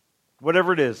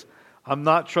 Whatever it is, I'm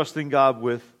not trusting God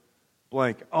with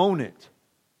blank. Own it.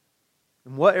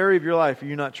 In what area of your life are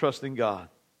you not trusting God?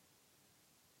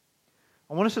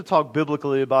 I want us to talk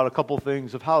biblically about a couple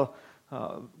things of how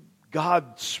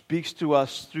God speaks to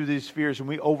us through these fears, and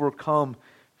we overcome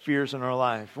fears in our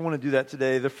life. I want to do that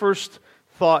today. The first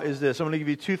thought is this. I'm going to give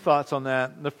you two thoughts on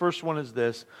that. The first one is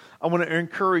this. I want to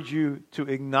encourage you to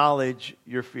acknowledge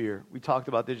your fear. We talked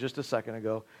about this just a second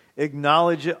ago.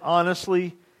 Acknowledge it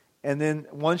honestly, and then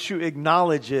once you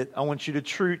acknowledge it, I want you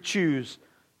to choose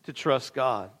to trust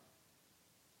God.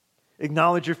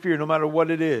 Acknowledge your fear no matter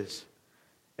what it is,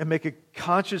 and make a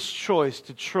conscious choice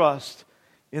to trust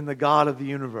in the God of the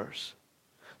universe.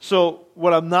 So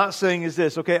what I'm not saying is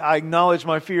this, okay, I acknowledge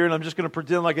my fear and I'm just going to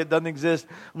pretend like it doesn't exist.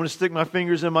 I'm going to stick my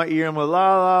fingers in my ear. I'm going to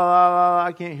la, la, la, la,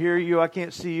 I can't hear you, I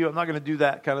can't see you. I'm not going to do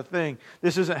that kind of thing.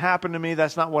 This isn't happening to me.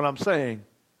 That's not what I'm saying.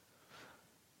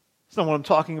 It's not what I'm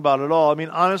talking about at all. I mean,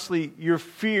 honestly, your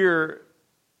fear,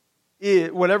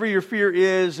 whatever your fear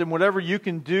is and whatever you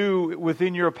can do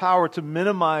within your power to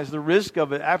minimize the risk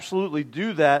of it, absolutely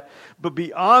do that. But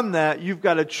beyond that, you've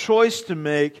got a choice to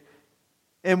make.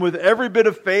 And with every bit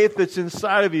of faith that's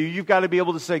inside of you, you've got to be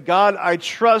able to say, God, I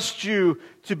trust you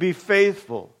to be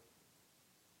faithful.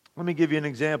 Let me give you an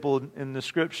example in the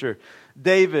Scripture.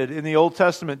 David, in the Old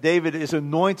Testament, David is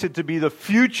anointed to be the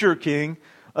future king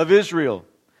of Israel.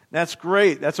 That's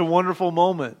great. That's a wonderful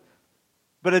moment.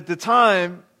 But at the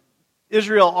time,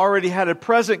 Israel already had a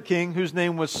present king whose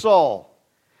name was Saul.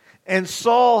 And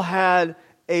Saul had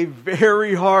a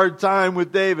very hard time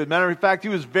with David. Matter of fact, he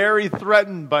was very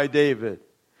threatened by David.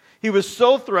 He was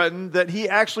so threatened that he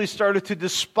actually started to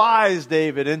despise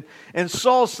David. And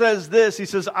Saul says this, he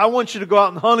says, I want you to go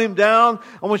out and hunt him down.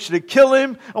 I want you to kill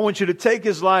him. I want you to take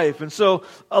his life. And so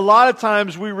a lot of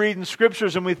times we read in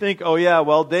scriptures and we think, oh yeah,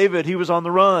 well, David, he was on the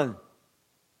run.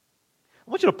 I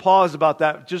want you to pause about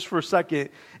that just for a second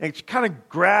and kind of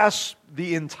grasp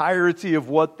the entirety of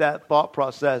what that thought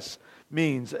process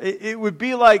means. It would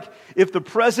be like if the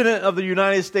President of the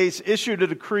United States issued a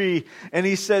decree and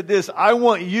he said this, I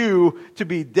want you to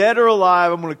be dead or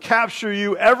alive. I'm going to capture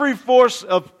you. Every force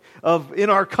of in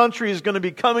our country is going to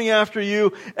be coming after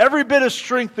you. Every bit of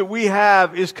strength that we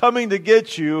have is coming to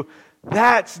get you.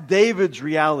 That's David's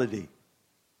reality.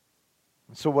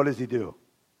 So what does he do?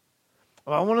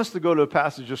 Well, I want us to go to a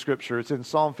passage of Scripture. It's in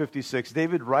Psalm 56.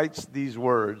 David writes these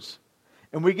words,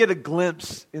 and we get a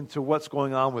glimpse into what's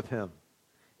going on with him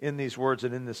in these words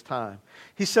and in this time.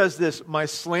 He says this, my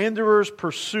slanderers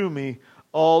pursue me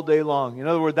all day long. In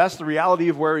other words, that's the reality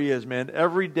of where he is, man.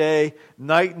 Every day,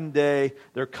 night and day,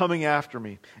 they're coming after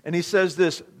me. And he says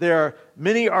this,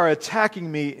 many are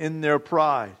attacking me in their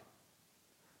pride.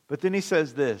 But then he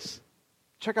says this,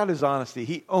 check out his honesty.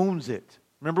 He owns it.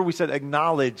 Remember we said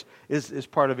acknowledge is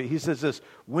part of it. He says this,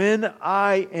 when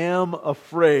I am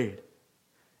afraid.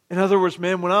 In other words,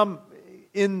 man, when I'm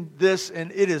in this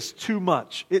and it is too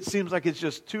much. It seems like it's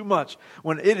just too much.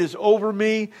 When it is over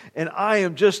me and I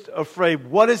am just afraid.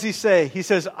 What does he say? He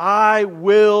says, I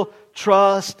will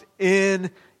trust in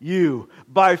you.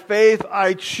 By faith,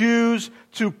 I choose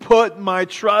to put my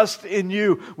trust in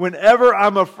you. Whenever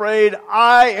I'm afraid,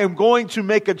 I am going to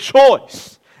make a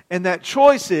choice. And that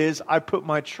choice is, I put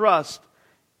my trust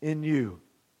in you.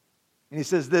 And he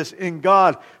says this, in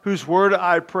God, whose word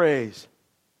I praise.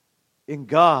 In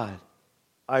God,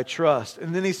 I trust.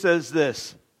 And then he says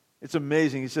this. It's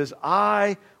amazing. He says,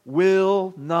 I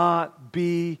will not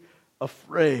be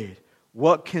afraid.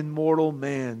 What can mortal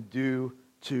man do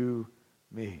to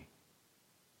me?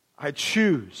 I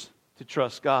choose to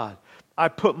trust God. I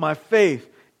put my faith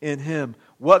in Him.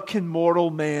 What can mortal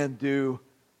man do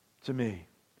to me?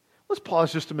 Let's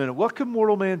pause just a minute. What could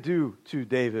mortal man do to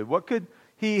David? What could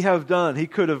he have done? He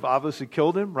could have obviously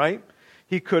killed him, right?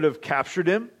 He could have captured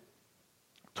him,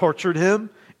 tortured him,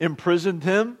 imprisoned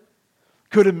him,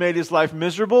 could have made his life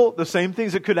miserable. The same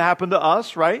things that could happen to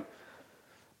us, right?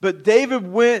 But David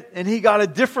went and he got a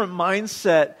different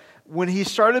mindset. When he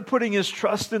started putting his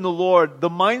trust in the Lord, the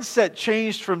mindset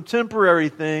changed from temporary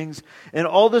things, and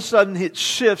all of a sudden it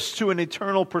shifts to an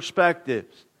eternal perspective.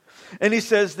 And he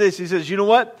says this, he says, you know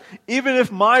what? Even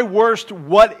if my worst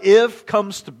what if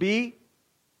comes to be,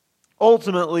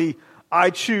 ultimately I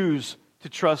choose to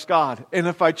trust God. And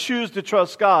if I choose to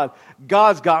trust God,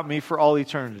 God's got me for all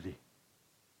eternity.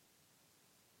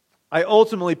 I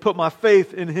ultimately put my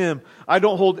faith in Him. I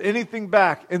don't hold anything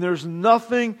back. And there's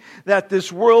nothing that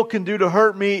this world can do to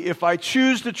hurt me if I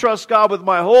choose to trust God with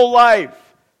my whole life.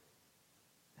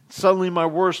 And suddenly my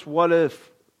worst what if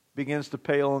begins to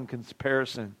pale in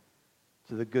comparison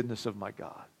to the goodness of my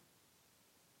God.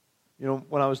 You know,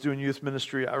 when I was doing youth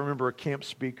ministry, I remember a camp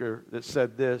speaker that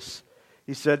said this.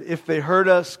 He said, if they hurt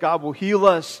us, God will heal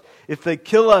us. If they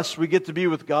kill us, we get to be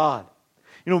with God.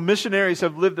 You know, missionaries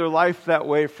have lived their life that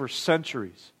way for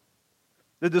centuries.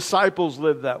 The disciples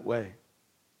lived that way.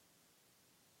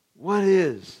 What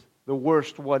is the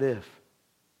worst what if?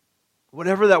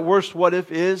 Whatever that worst what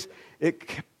if is,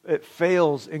 it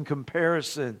fails in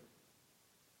comparison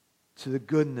to the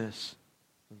goodness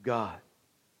of God.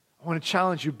 I want to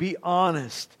challenge you, be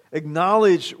honest.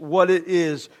 Acknowledge what it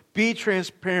is. Be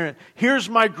transparent. Here's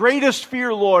my greatest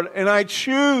fear, Lord, and I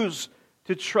choose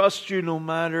to trust you no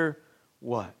matter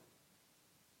what.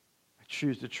 I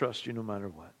choose to trust you no matter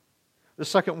what. The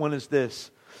second one is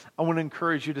this. I want to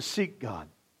encourage you to seek God.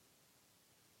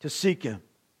 To seek Him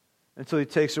until He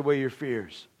takes away your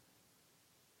fears.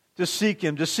 To seek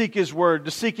Him, to seek His Word,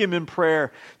 to seek Him in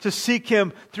prayer, to seek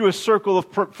Him through a circle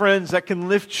of friends that can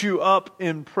lift you up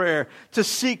in prayer, to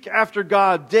seek after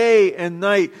God day and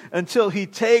night until He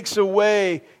takes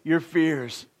away your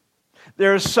fears.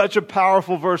 There is such a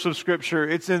powerful verse of Scripture.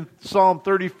 It's in Psalm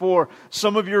 34.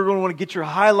 Some of you are going to want to get your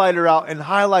highlighter out and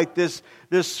highlight this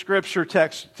Scripture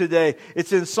text today.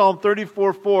 It's in Psalm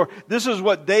 34:4. This is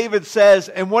what David says,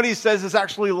 and what he says is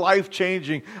actually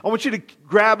life-changing. I want you to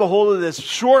grab a hold of this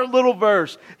short little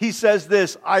verse. He says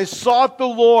this, I sought the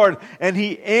Lord, and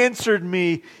He answered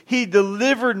me. He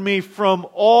delivered me from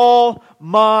all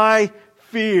my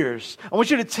fears. I want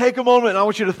you to take a moment and I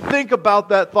want you to think about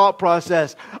that thought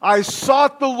process. I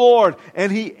sought the Lord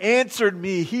and He answered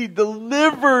me. He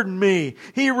delivered me.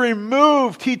 He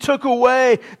removed. He took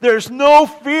away. There's no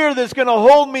fear that's going to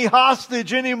hold me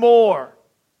hostage anymore.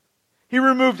 He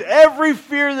removed every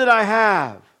fear that I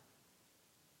have.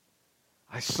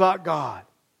 I sought God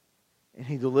and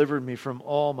He delivered me from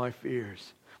all my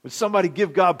fears. Would somebody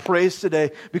give God praise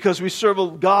today, because we serve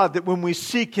a God that when we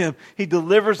seek Him, He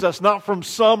delivers us not from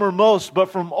some or most,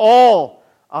 but from all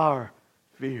our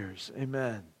fears.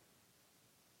 Amen.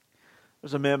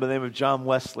 There's a man by the name of John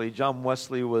Wesley. John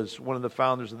Wesley was one of the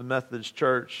founders of the Methodist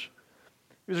Church.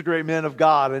 He was a great man of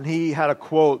God, and he had a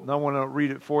quote, and I want to read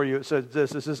it for you. It says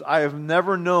this, it says, I have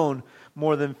never known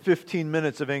more than 15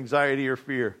 minutes of anxiety or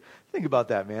fear. Think about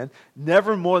that, man.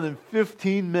 Never more than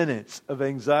 15 minutes of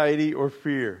anxiety or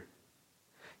fear.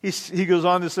 He goes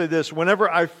on to say this, whenever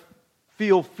I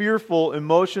feel fearful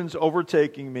emotions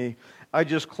overtaking me, I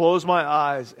just close my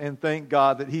eyes and thank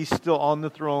God that He's still on the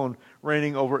throne,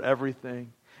 reigning over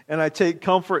everything. And I take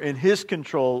comfort in His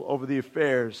control over the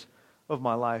affairs of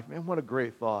my life. Man, what a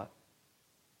great thought.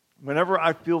 Whenever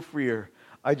I feel fear,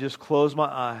 I just close my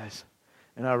eyes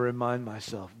and I remind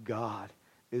myself, God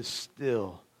is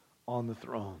still on the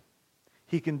throne.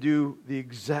 He can do the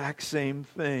exact same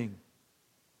thing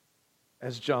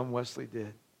as John Wesley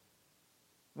did.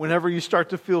 Whenever you start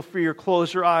to feel fear,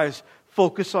 close your eyes,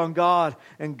 focus on God,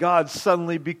 and God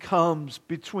suddenly becomes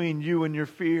between you and your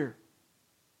fear.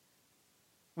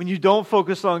 When you don't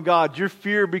focus on God, your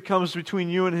fear becomes between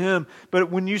you and Him. But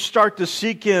when you start to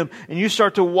seek Him and you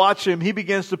start to watch Him, He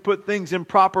begins to put things in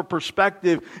proper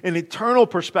perspective, an eternal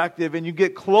perspective, and you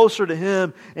get closer to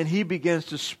Him and He begins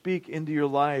to speak into your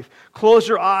life. Close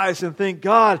your eyes and think,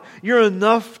 God, You're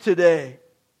enough today.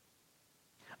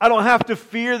 I don't have to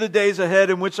fear the days ahead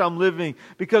in which I'm living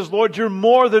because, Lord, You're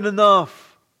more than enough.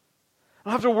 I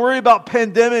don't have to worry about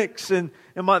pandemics and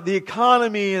the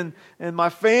economy and my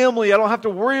family. I don't have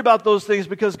to worry about those things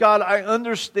because, God, I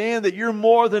understand that You're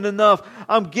more than enough.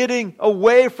 I'm getting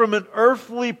away from an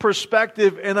earthly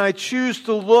perspective and I choose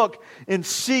to look and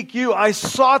seek You. I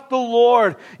sought the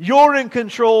Lord. You're in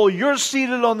control. You're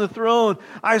seated on the throne.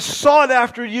 I sought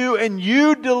after You and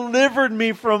You delivered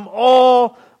me from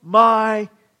all my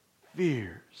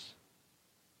fears.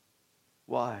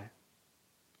 Why?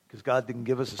 Because God didn't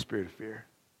give us a spirit of fear.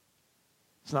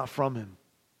 It's not from Him.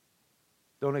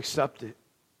 Don't accept it.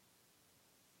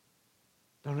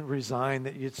 Don't resign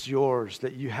that it's yours,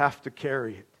 that you have to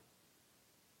carry it.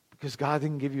 Because God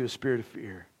didn't give you a spirit of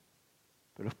fear,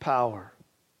 but of power,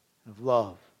 and of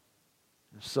love,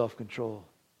 and of self-control.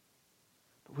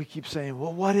 But we keep saying,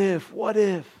 well, what if? What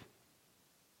if?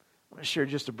 I'm going to share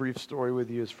just a brief story with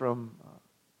you. It's from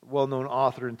a well-known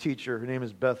author and teacher. Her name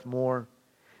is Beth Moore.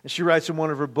 And she writes in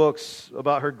one of her books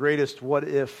about her greatest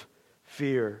what-if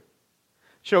fear.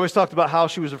 She always talked about how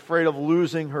she was afraid of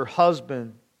losing her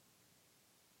husband.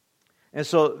 And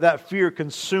so that fear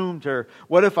consumed her.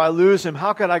 What if I lose him?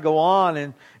 How could I go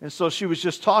on? And so she was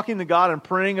just talking to God and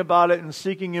praying about it and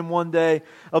seeking Him one day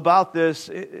about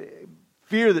this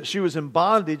fear that she was in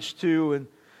bondage to. And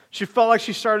she felt like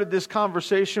she started this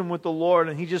conversation with the Lord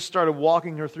and He just started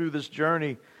walking her through this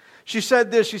journey. She said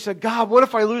this, she said, God, what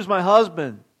if I lose my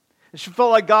husband? And she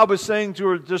felt like God was saying to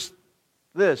her just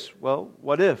this, well,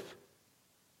 what if?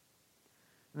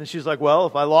 And then she's like, well,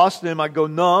 if I lost him, I'd go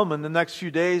numb, and the next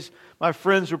few days, my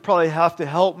friends would probably have to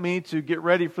help me to get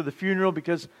ready for the funeral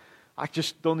because I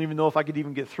just don't even know if I could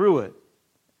even get through it.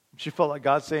 She felt like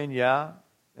God saying, yeah,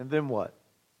 And then what?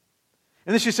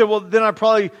 And then she said, well, then I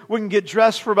probably wouldn't get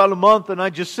dressed for about a month, and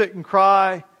I'd just sit and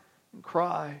cry and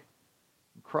cry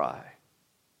and cry.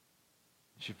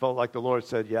 She felt like the Lord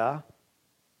said, yeah.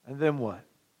 And then what?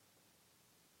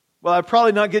 Well, I'd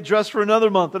probably not get dressed for another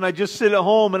month, and I'd just sit at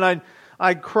home, and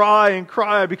I'd cry and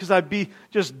cry because I'd be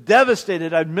just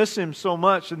devastated. I'd miss him so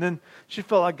much. And then she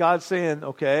felt like God saying,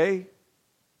 okay,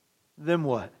 then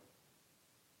what?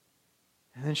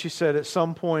 And then she said, at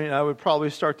some point, I would probably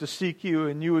start to seek you,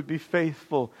 and you would be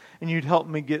faithful, and you'd help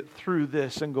me get through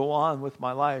this and go on with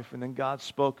my life. And then God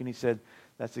spoke, and he said,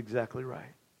 that's exactly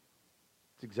right.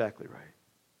 That's exactly right.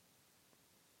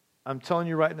 I'm telling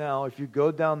you right now, if you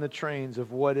go down the trains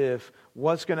of what if,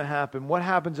 what's going to happen? What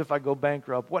happens if I go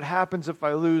bankrupt? What happens if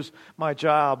I lose my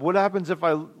job? What happens if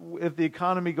the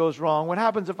economy goes wrong? What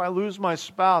happens if I lose my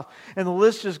spouse? And the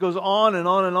list just goes on and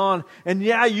on and on. And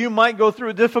yeah, you might go through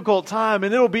a difficult time,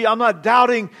 and I'm not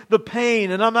doubting the pain,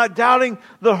 and I'm not doubting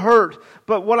the hurt.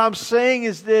 But what I'm saying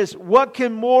is this: what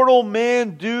can mortal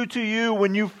man do to you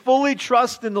when you fully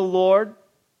trust in the Lord?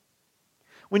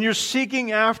 When you're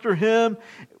seeking after Him,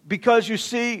 because you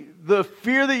see, the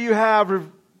fear that you have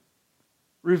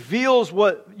reveals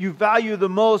what you value the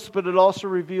most, but it also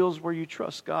reveals where you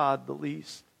trust God the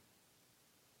least.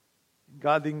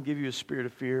 God didn't give you a spirit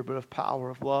of fear, but of power,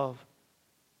 of love,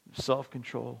 of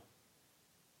self-control.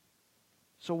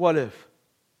 So what if?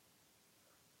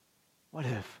 What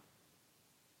if?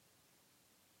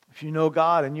 If you know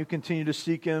God and you continue to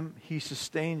seek Him, He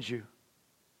sustains you.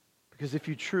 Because if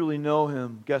you truly know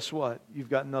Him, guess what? You've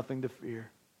got nothing to fear.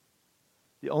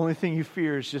 The only thing you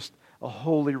fear is just a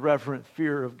holy, reverent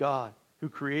fear of God who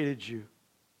created you.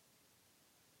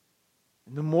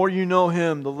 And the more you know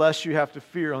Him, the less you have to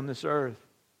fear on this earth.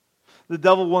 The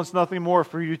devil wants nothing more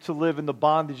for you to live in the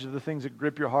bondage of the things that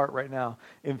grip your heart right now,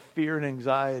 in fear and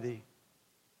anxiety.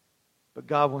 But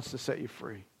God wants to set you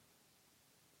free,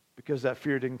 because that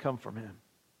fear didn't come from Him.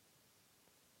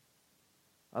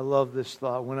 I love this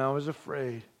thought. When I was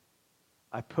afraid,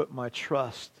 I put my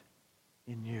trust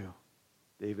in you,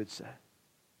 David said.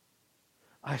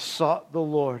 I sought the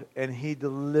Lord, and He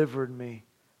delivered me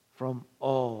from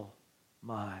all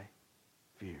my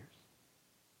fears.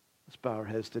 Let's bow our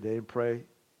heads today and pray.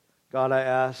 God, I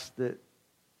ask that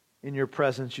in your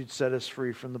presence you'd set us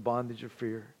free from the bondage of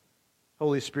fear.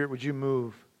 Holy Spirit, would you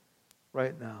move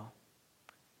right now?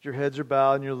 Your heads are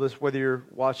bowed, and whether you're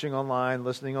watching online,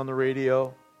 listening on the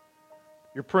radio,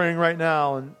 you're praying right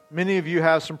now, and many of you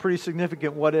have some pretty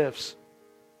significant what ifs.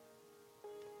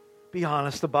 Be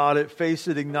honest about it, face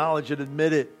it, acknowledge it,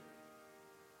 admit it.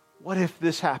 What if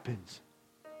this happens?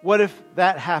 What if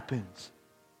that happens?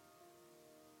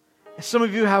 And some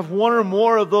of you have one or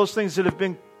more of those things that have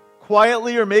been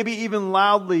quietly or maybe even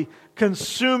loudly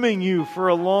consuming you for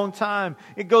a long time.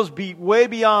 It goes way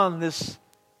beyond this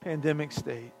pandemic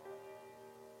state.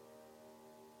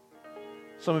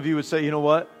 Some of you would say, you know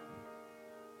what?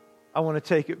 I want to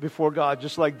take it before God,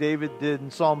 just like David did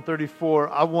in Psalm 34.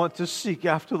 I want to seek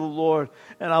after the Lord,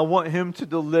 and I want Him to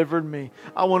deliver me.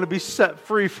 I want to be set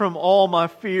free from all my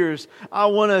fears. I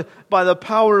want to, by the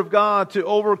power of God, to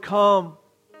overcome.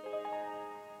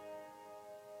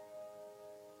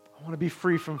 I want to be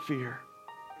free from fear.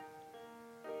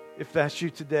 If that's you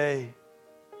today,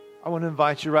 I want to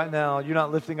invite you right now. You're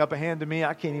not lifting up a hand to me.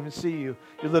 I can't even see you.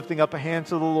 You're lifting up a hand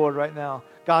to the Lord right now.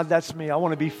 God, that's me. I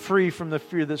want to be free from the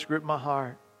fear that's gripped my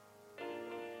heart.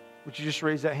 Would you just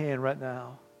raise that hand right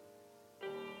now?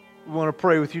 We want to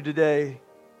pray with you today.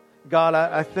 God,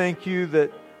 I thank you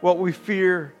that what we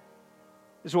fear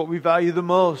is what we value the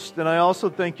most. And I also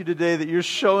thank you today that you're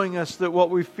showing us that what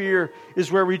we fear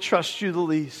is where we trust you the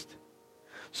least.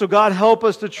 So God, help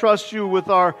us to trust you with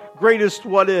our greatest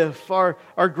what if, our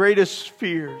greatest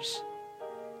fears.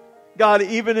 God,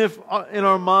 even if in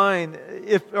our mind,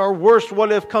 if our worst what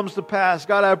if comes to pass,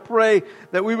 God, I pray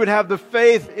that we would have the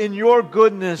faith in your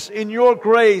goodness, in your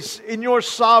grace, in your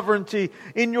sovereignty,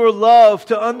 in your love,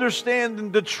 to understand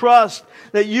and to trust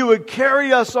that you would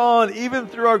carry us on even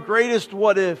through our greatest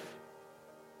what if.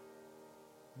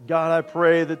 God, I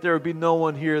pray that there would be no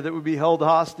one here that would be held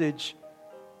hostage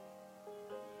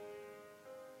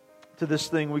to this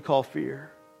thing we call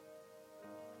fear.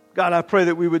 God, I pray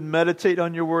that we would meditate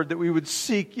on your word, that we would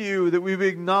seek you, that we would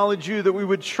acknowledge you, that we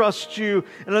would trust you,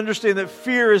 and understand that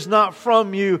fear is not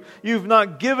from you. You've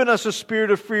not given us a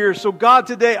spirit of fear. So God,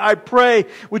 today I pray,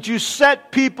 would you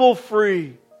set people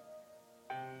free?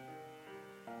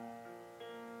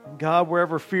 And God,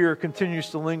 wherever fear continues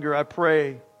to linger, I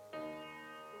pray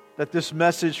that this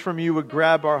message from you would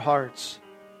grab our hearts.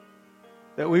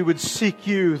 That we would seek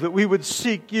you, that we would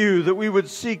seek you, that we would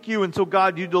seek you until,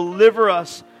 God, you deliver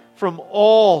us from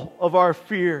all of our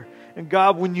fear. And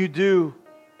God, when you do,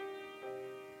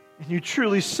 and you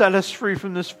truly set us free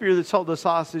from this fear that's held us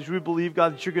hostage, we believe,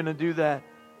 God, that you're going to do that.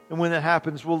 And when that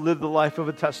happens, we'll live the life of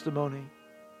a testimony.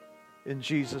 In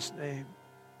Jesus' name.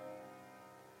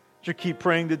 As you keep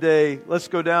praying today, let's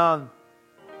go down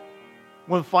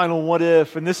one final what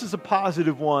if. And this is a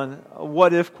positive one, a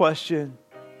what if question.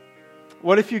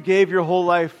 What if you gave your whole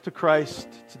life to Christ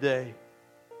today?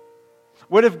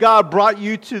 What if God brought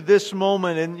you to this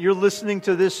moment and you're listening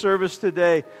to this service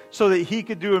today so that He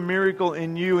could do a miracle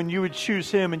in you and you would choose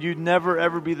Him and you'd never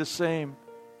ever be the same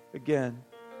again?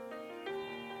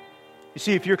 You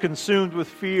see, if you're consumed with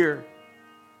fear,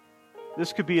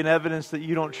 this could be an evidence that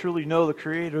you don't truly know the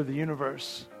Creator of the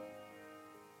universe.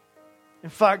 In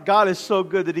fact, God is so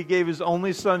good that He gave His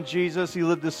only Son, Jesus. He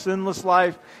lived a sinless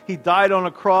life. He died on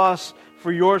a cross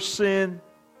for your sin.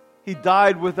 He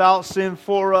died without sin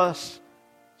for us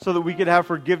so that we could have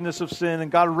forgiveness of sin. And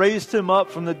God raised Him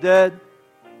up from the dead.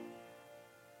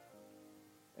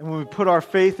 And when we put our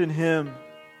faith in Him,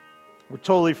 we're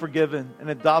totally forgiven and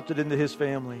adopted into His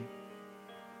family.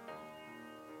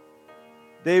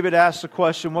 David asked the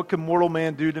question, what can mortal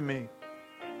man do to me?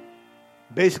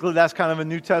 Basically, that's kind of a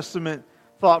New Testament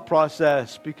thought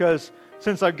process, because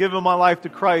since I've given my life to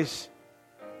Christ,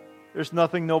 there's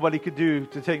nothing nobody could do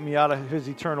to take me out of His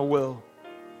eternal will.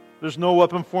 There's no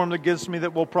weapon formed against me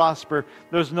that will prosper.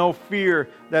 There's no fear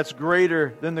that's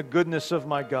greater than the goodness of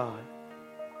my God.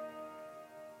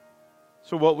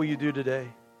 So what will you do today?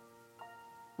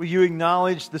 Will you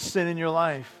acknowledge the sin in your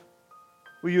life?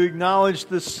 Will you acknowledge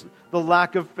the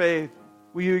lack of faith?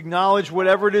 Will you acknowledge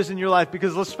whatever it is in your life?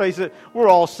 Because let's face it, we're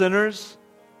all sinners.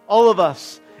 All of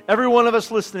us. Every one of us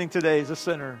listening today is a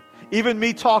sinner. Even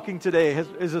me talking today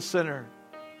is a sinner.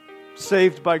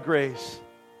 Saved by grace.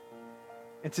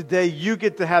 And today you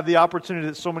get to have the opportunity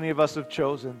that so many of us have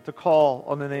chosen to call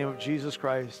on the name of Jesus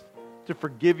Christ to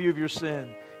forgive you of your sin.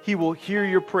 He will hear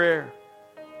your prayer.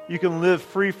 You can live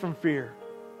free from fear.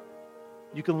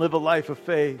 You can live a life of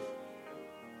faith.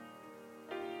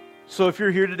 So if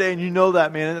you're here today and you know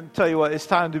that, man, I'll tell you what, it's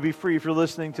time to be free if you're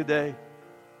listening today.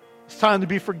 It's time to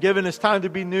be forgiven. It's time to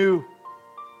be new.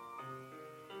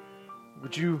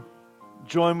 Would you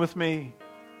join with me?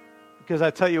 Because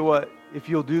I tell you what, if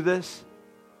you'll do this,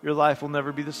 your life will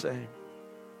never be the same.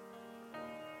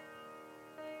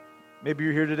 Maybe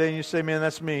you're here today and you say, man,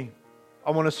 that's me.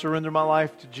 I want to surrender my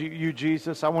life to you,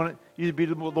 Jesus. I want you to be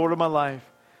the Lord of my life.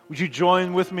 Would you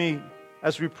join with me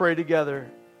as we pray together?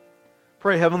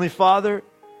 Pray, Heavenly Father,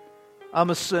 I'm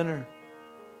a sinner.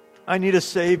 I need a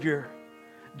Savior.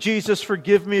 Jesus,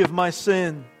 forgive me of my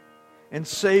sin and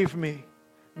save me.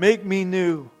 Make me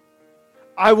new.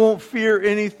 I won't fear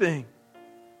anything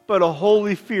but a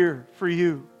holy fear for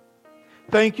you.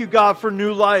 Thank you, God, for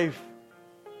new life.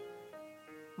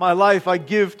 My life I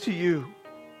give to you.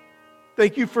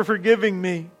 Thank you for forgiving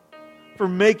me, for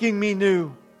making me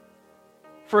new,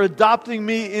 for adopting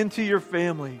me into your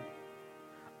family.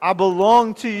 I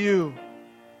belong to you,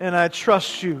 and I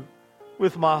trust you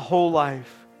with my whole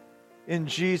life. In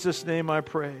Jesus' name I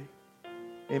pray.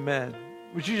 Amen.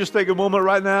 Would you just take a moment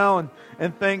right now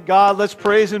and thank God? Let's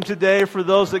praise Him today for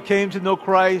those that came to know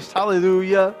Christ.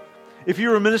 Hallelujah. If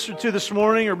you were ministered to this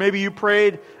morning, or maybe you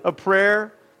prayed a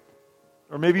prayer,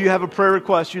 or maybe you have a prayer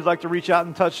request you'd like to reach out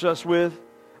and touch us with,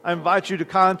 I invite you to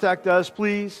contact us,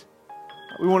 please.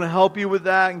 We want to help you with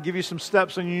that and give you some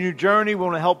steps on your new journey. We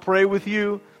want to help pray with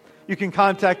you. You can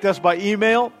contact us by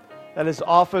email. That is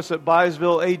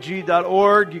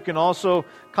office@byesvilleag.org. You can also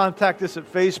contact us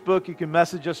at Facebook. You can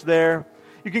message us there.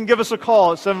 You can give us a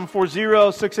call at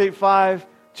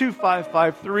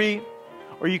 740-685-2553.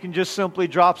 Or you can just simply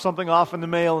drop something off in the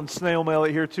mail and snail mail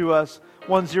it here to us.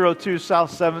 102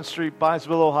 South 7th Street,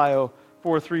 Byesville, Ohio,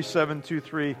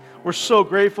 43723. We're so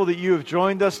grateful that you have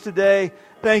joined us today.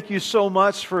 Thank you so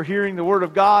much for hearing the Word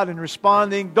of God and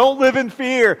responding. Don't live in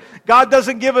fear. God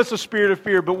doesn't give us a spirit of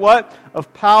fear, but what?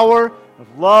 Of power,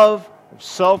 of love, of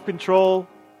self-control.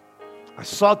 I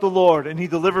sought the Lord, and He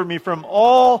delivered me from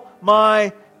all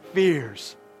my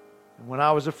fears. And when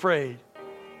I was afraid,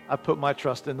 I put my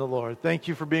trust in the Lord. Thank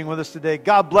you for being with us today.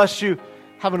 God bless you.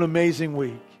 Have an amazing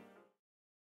week.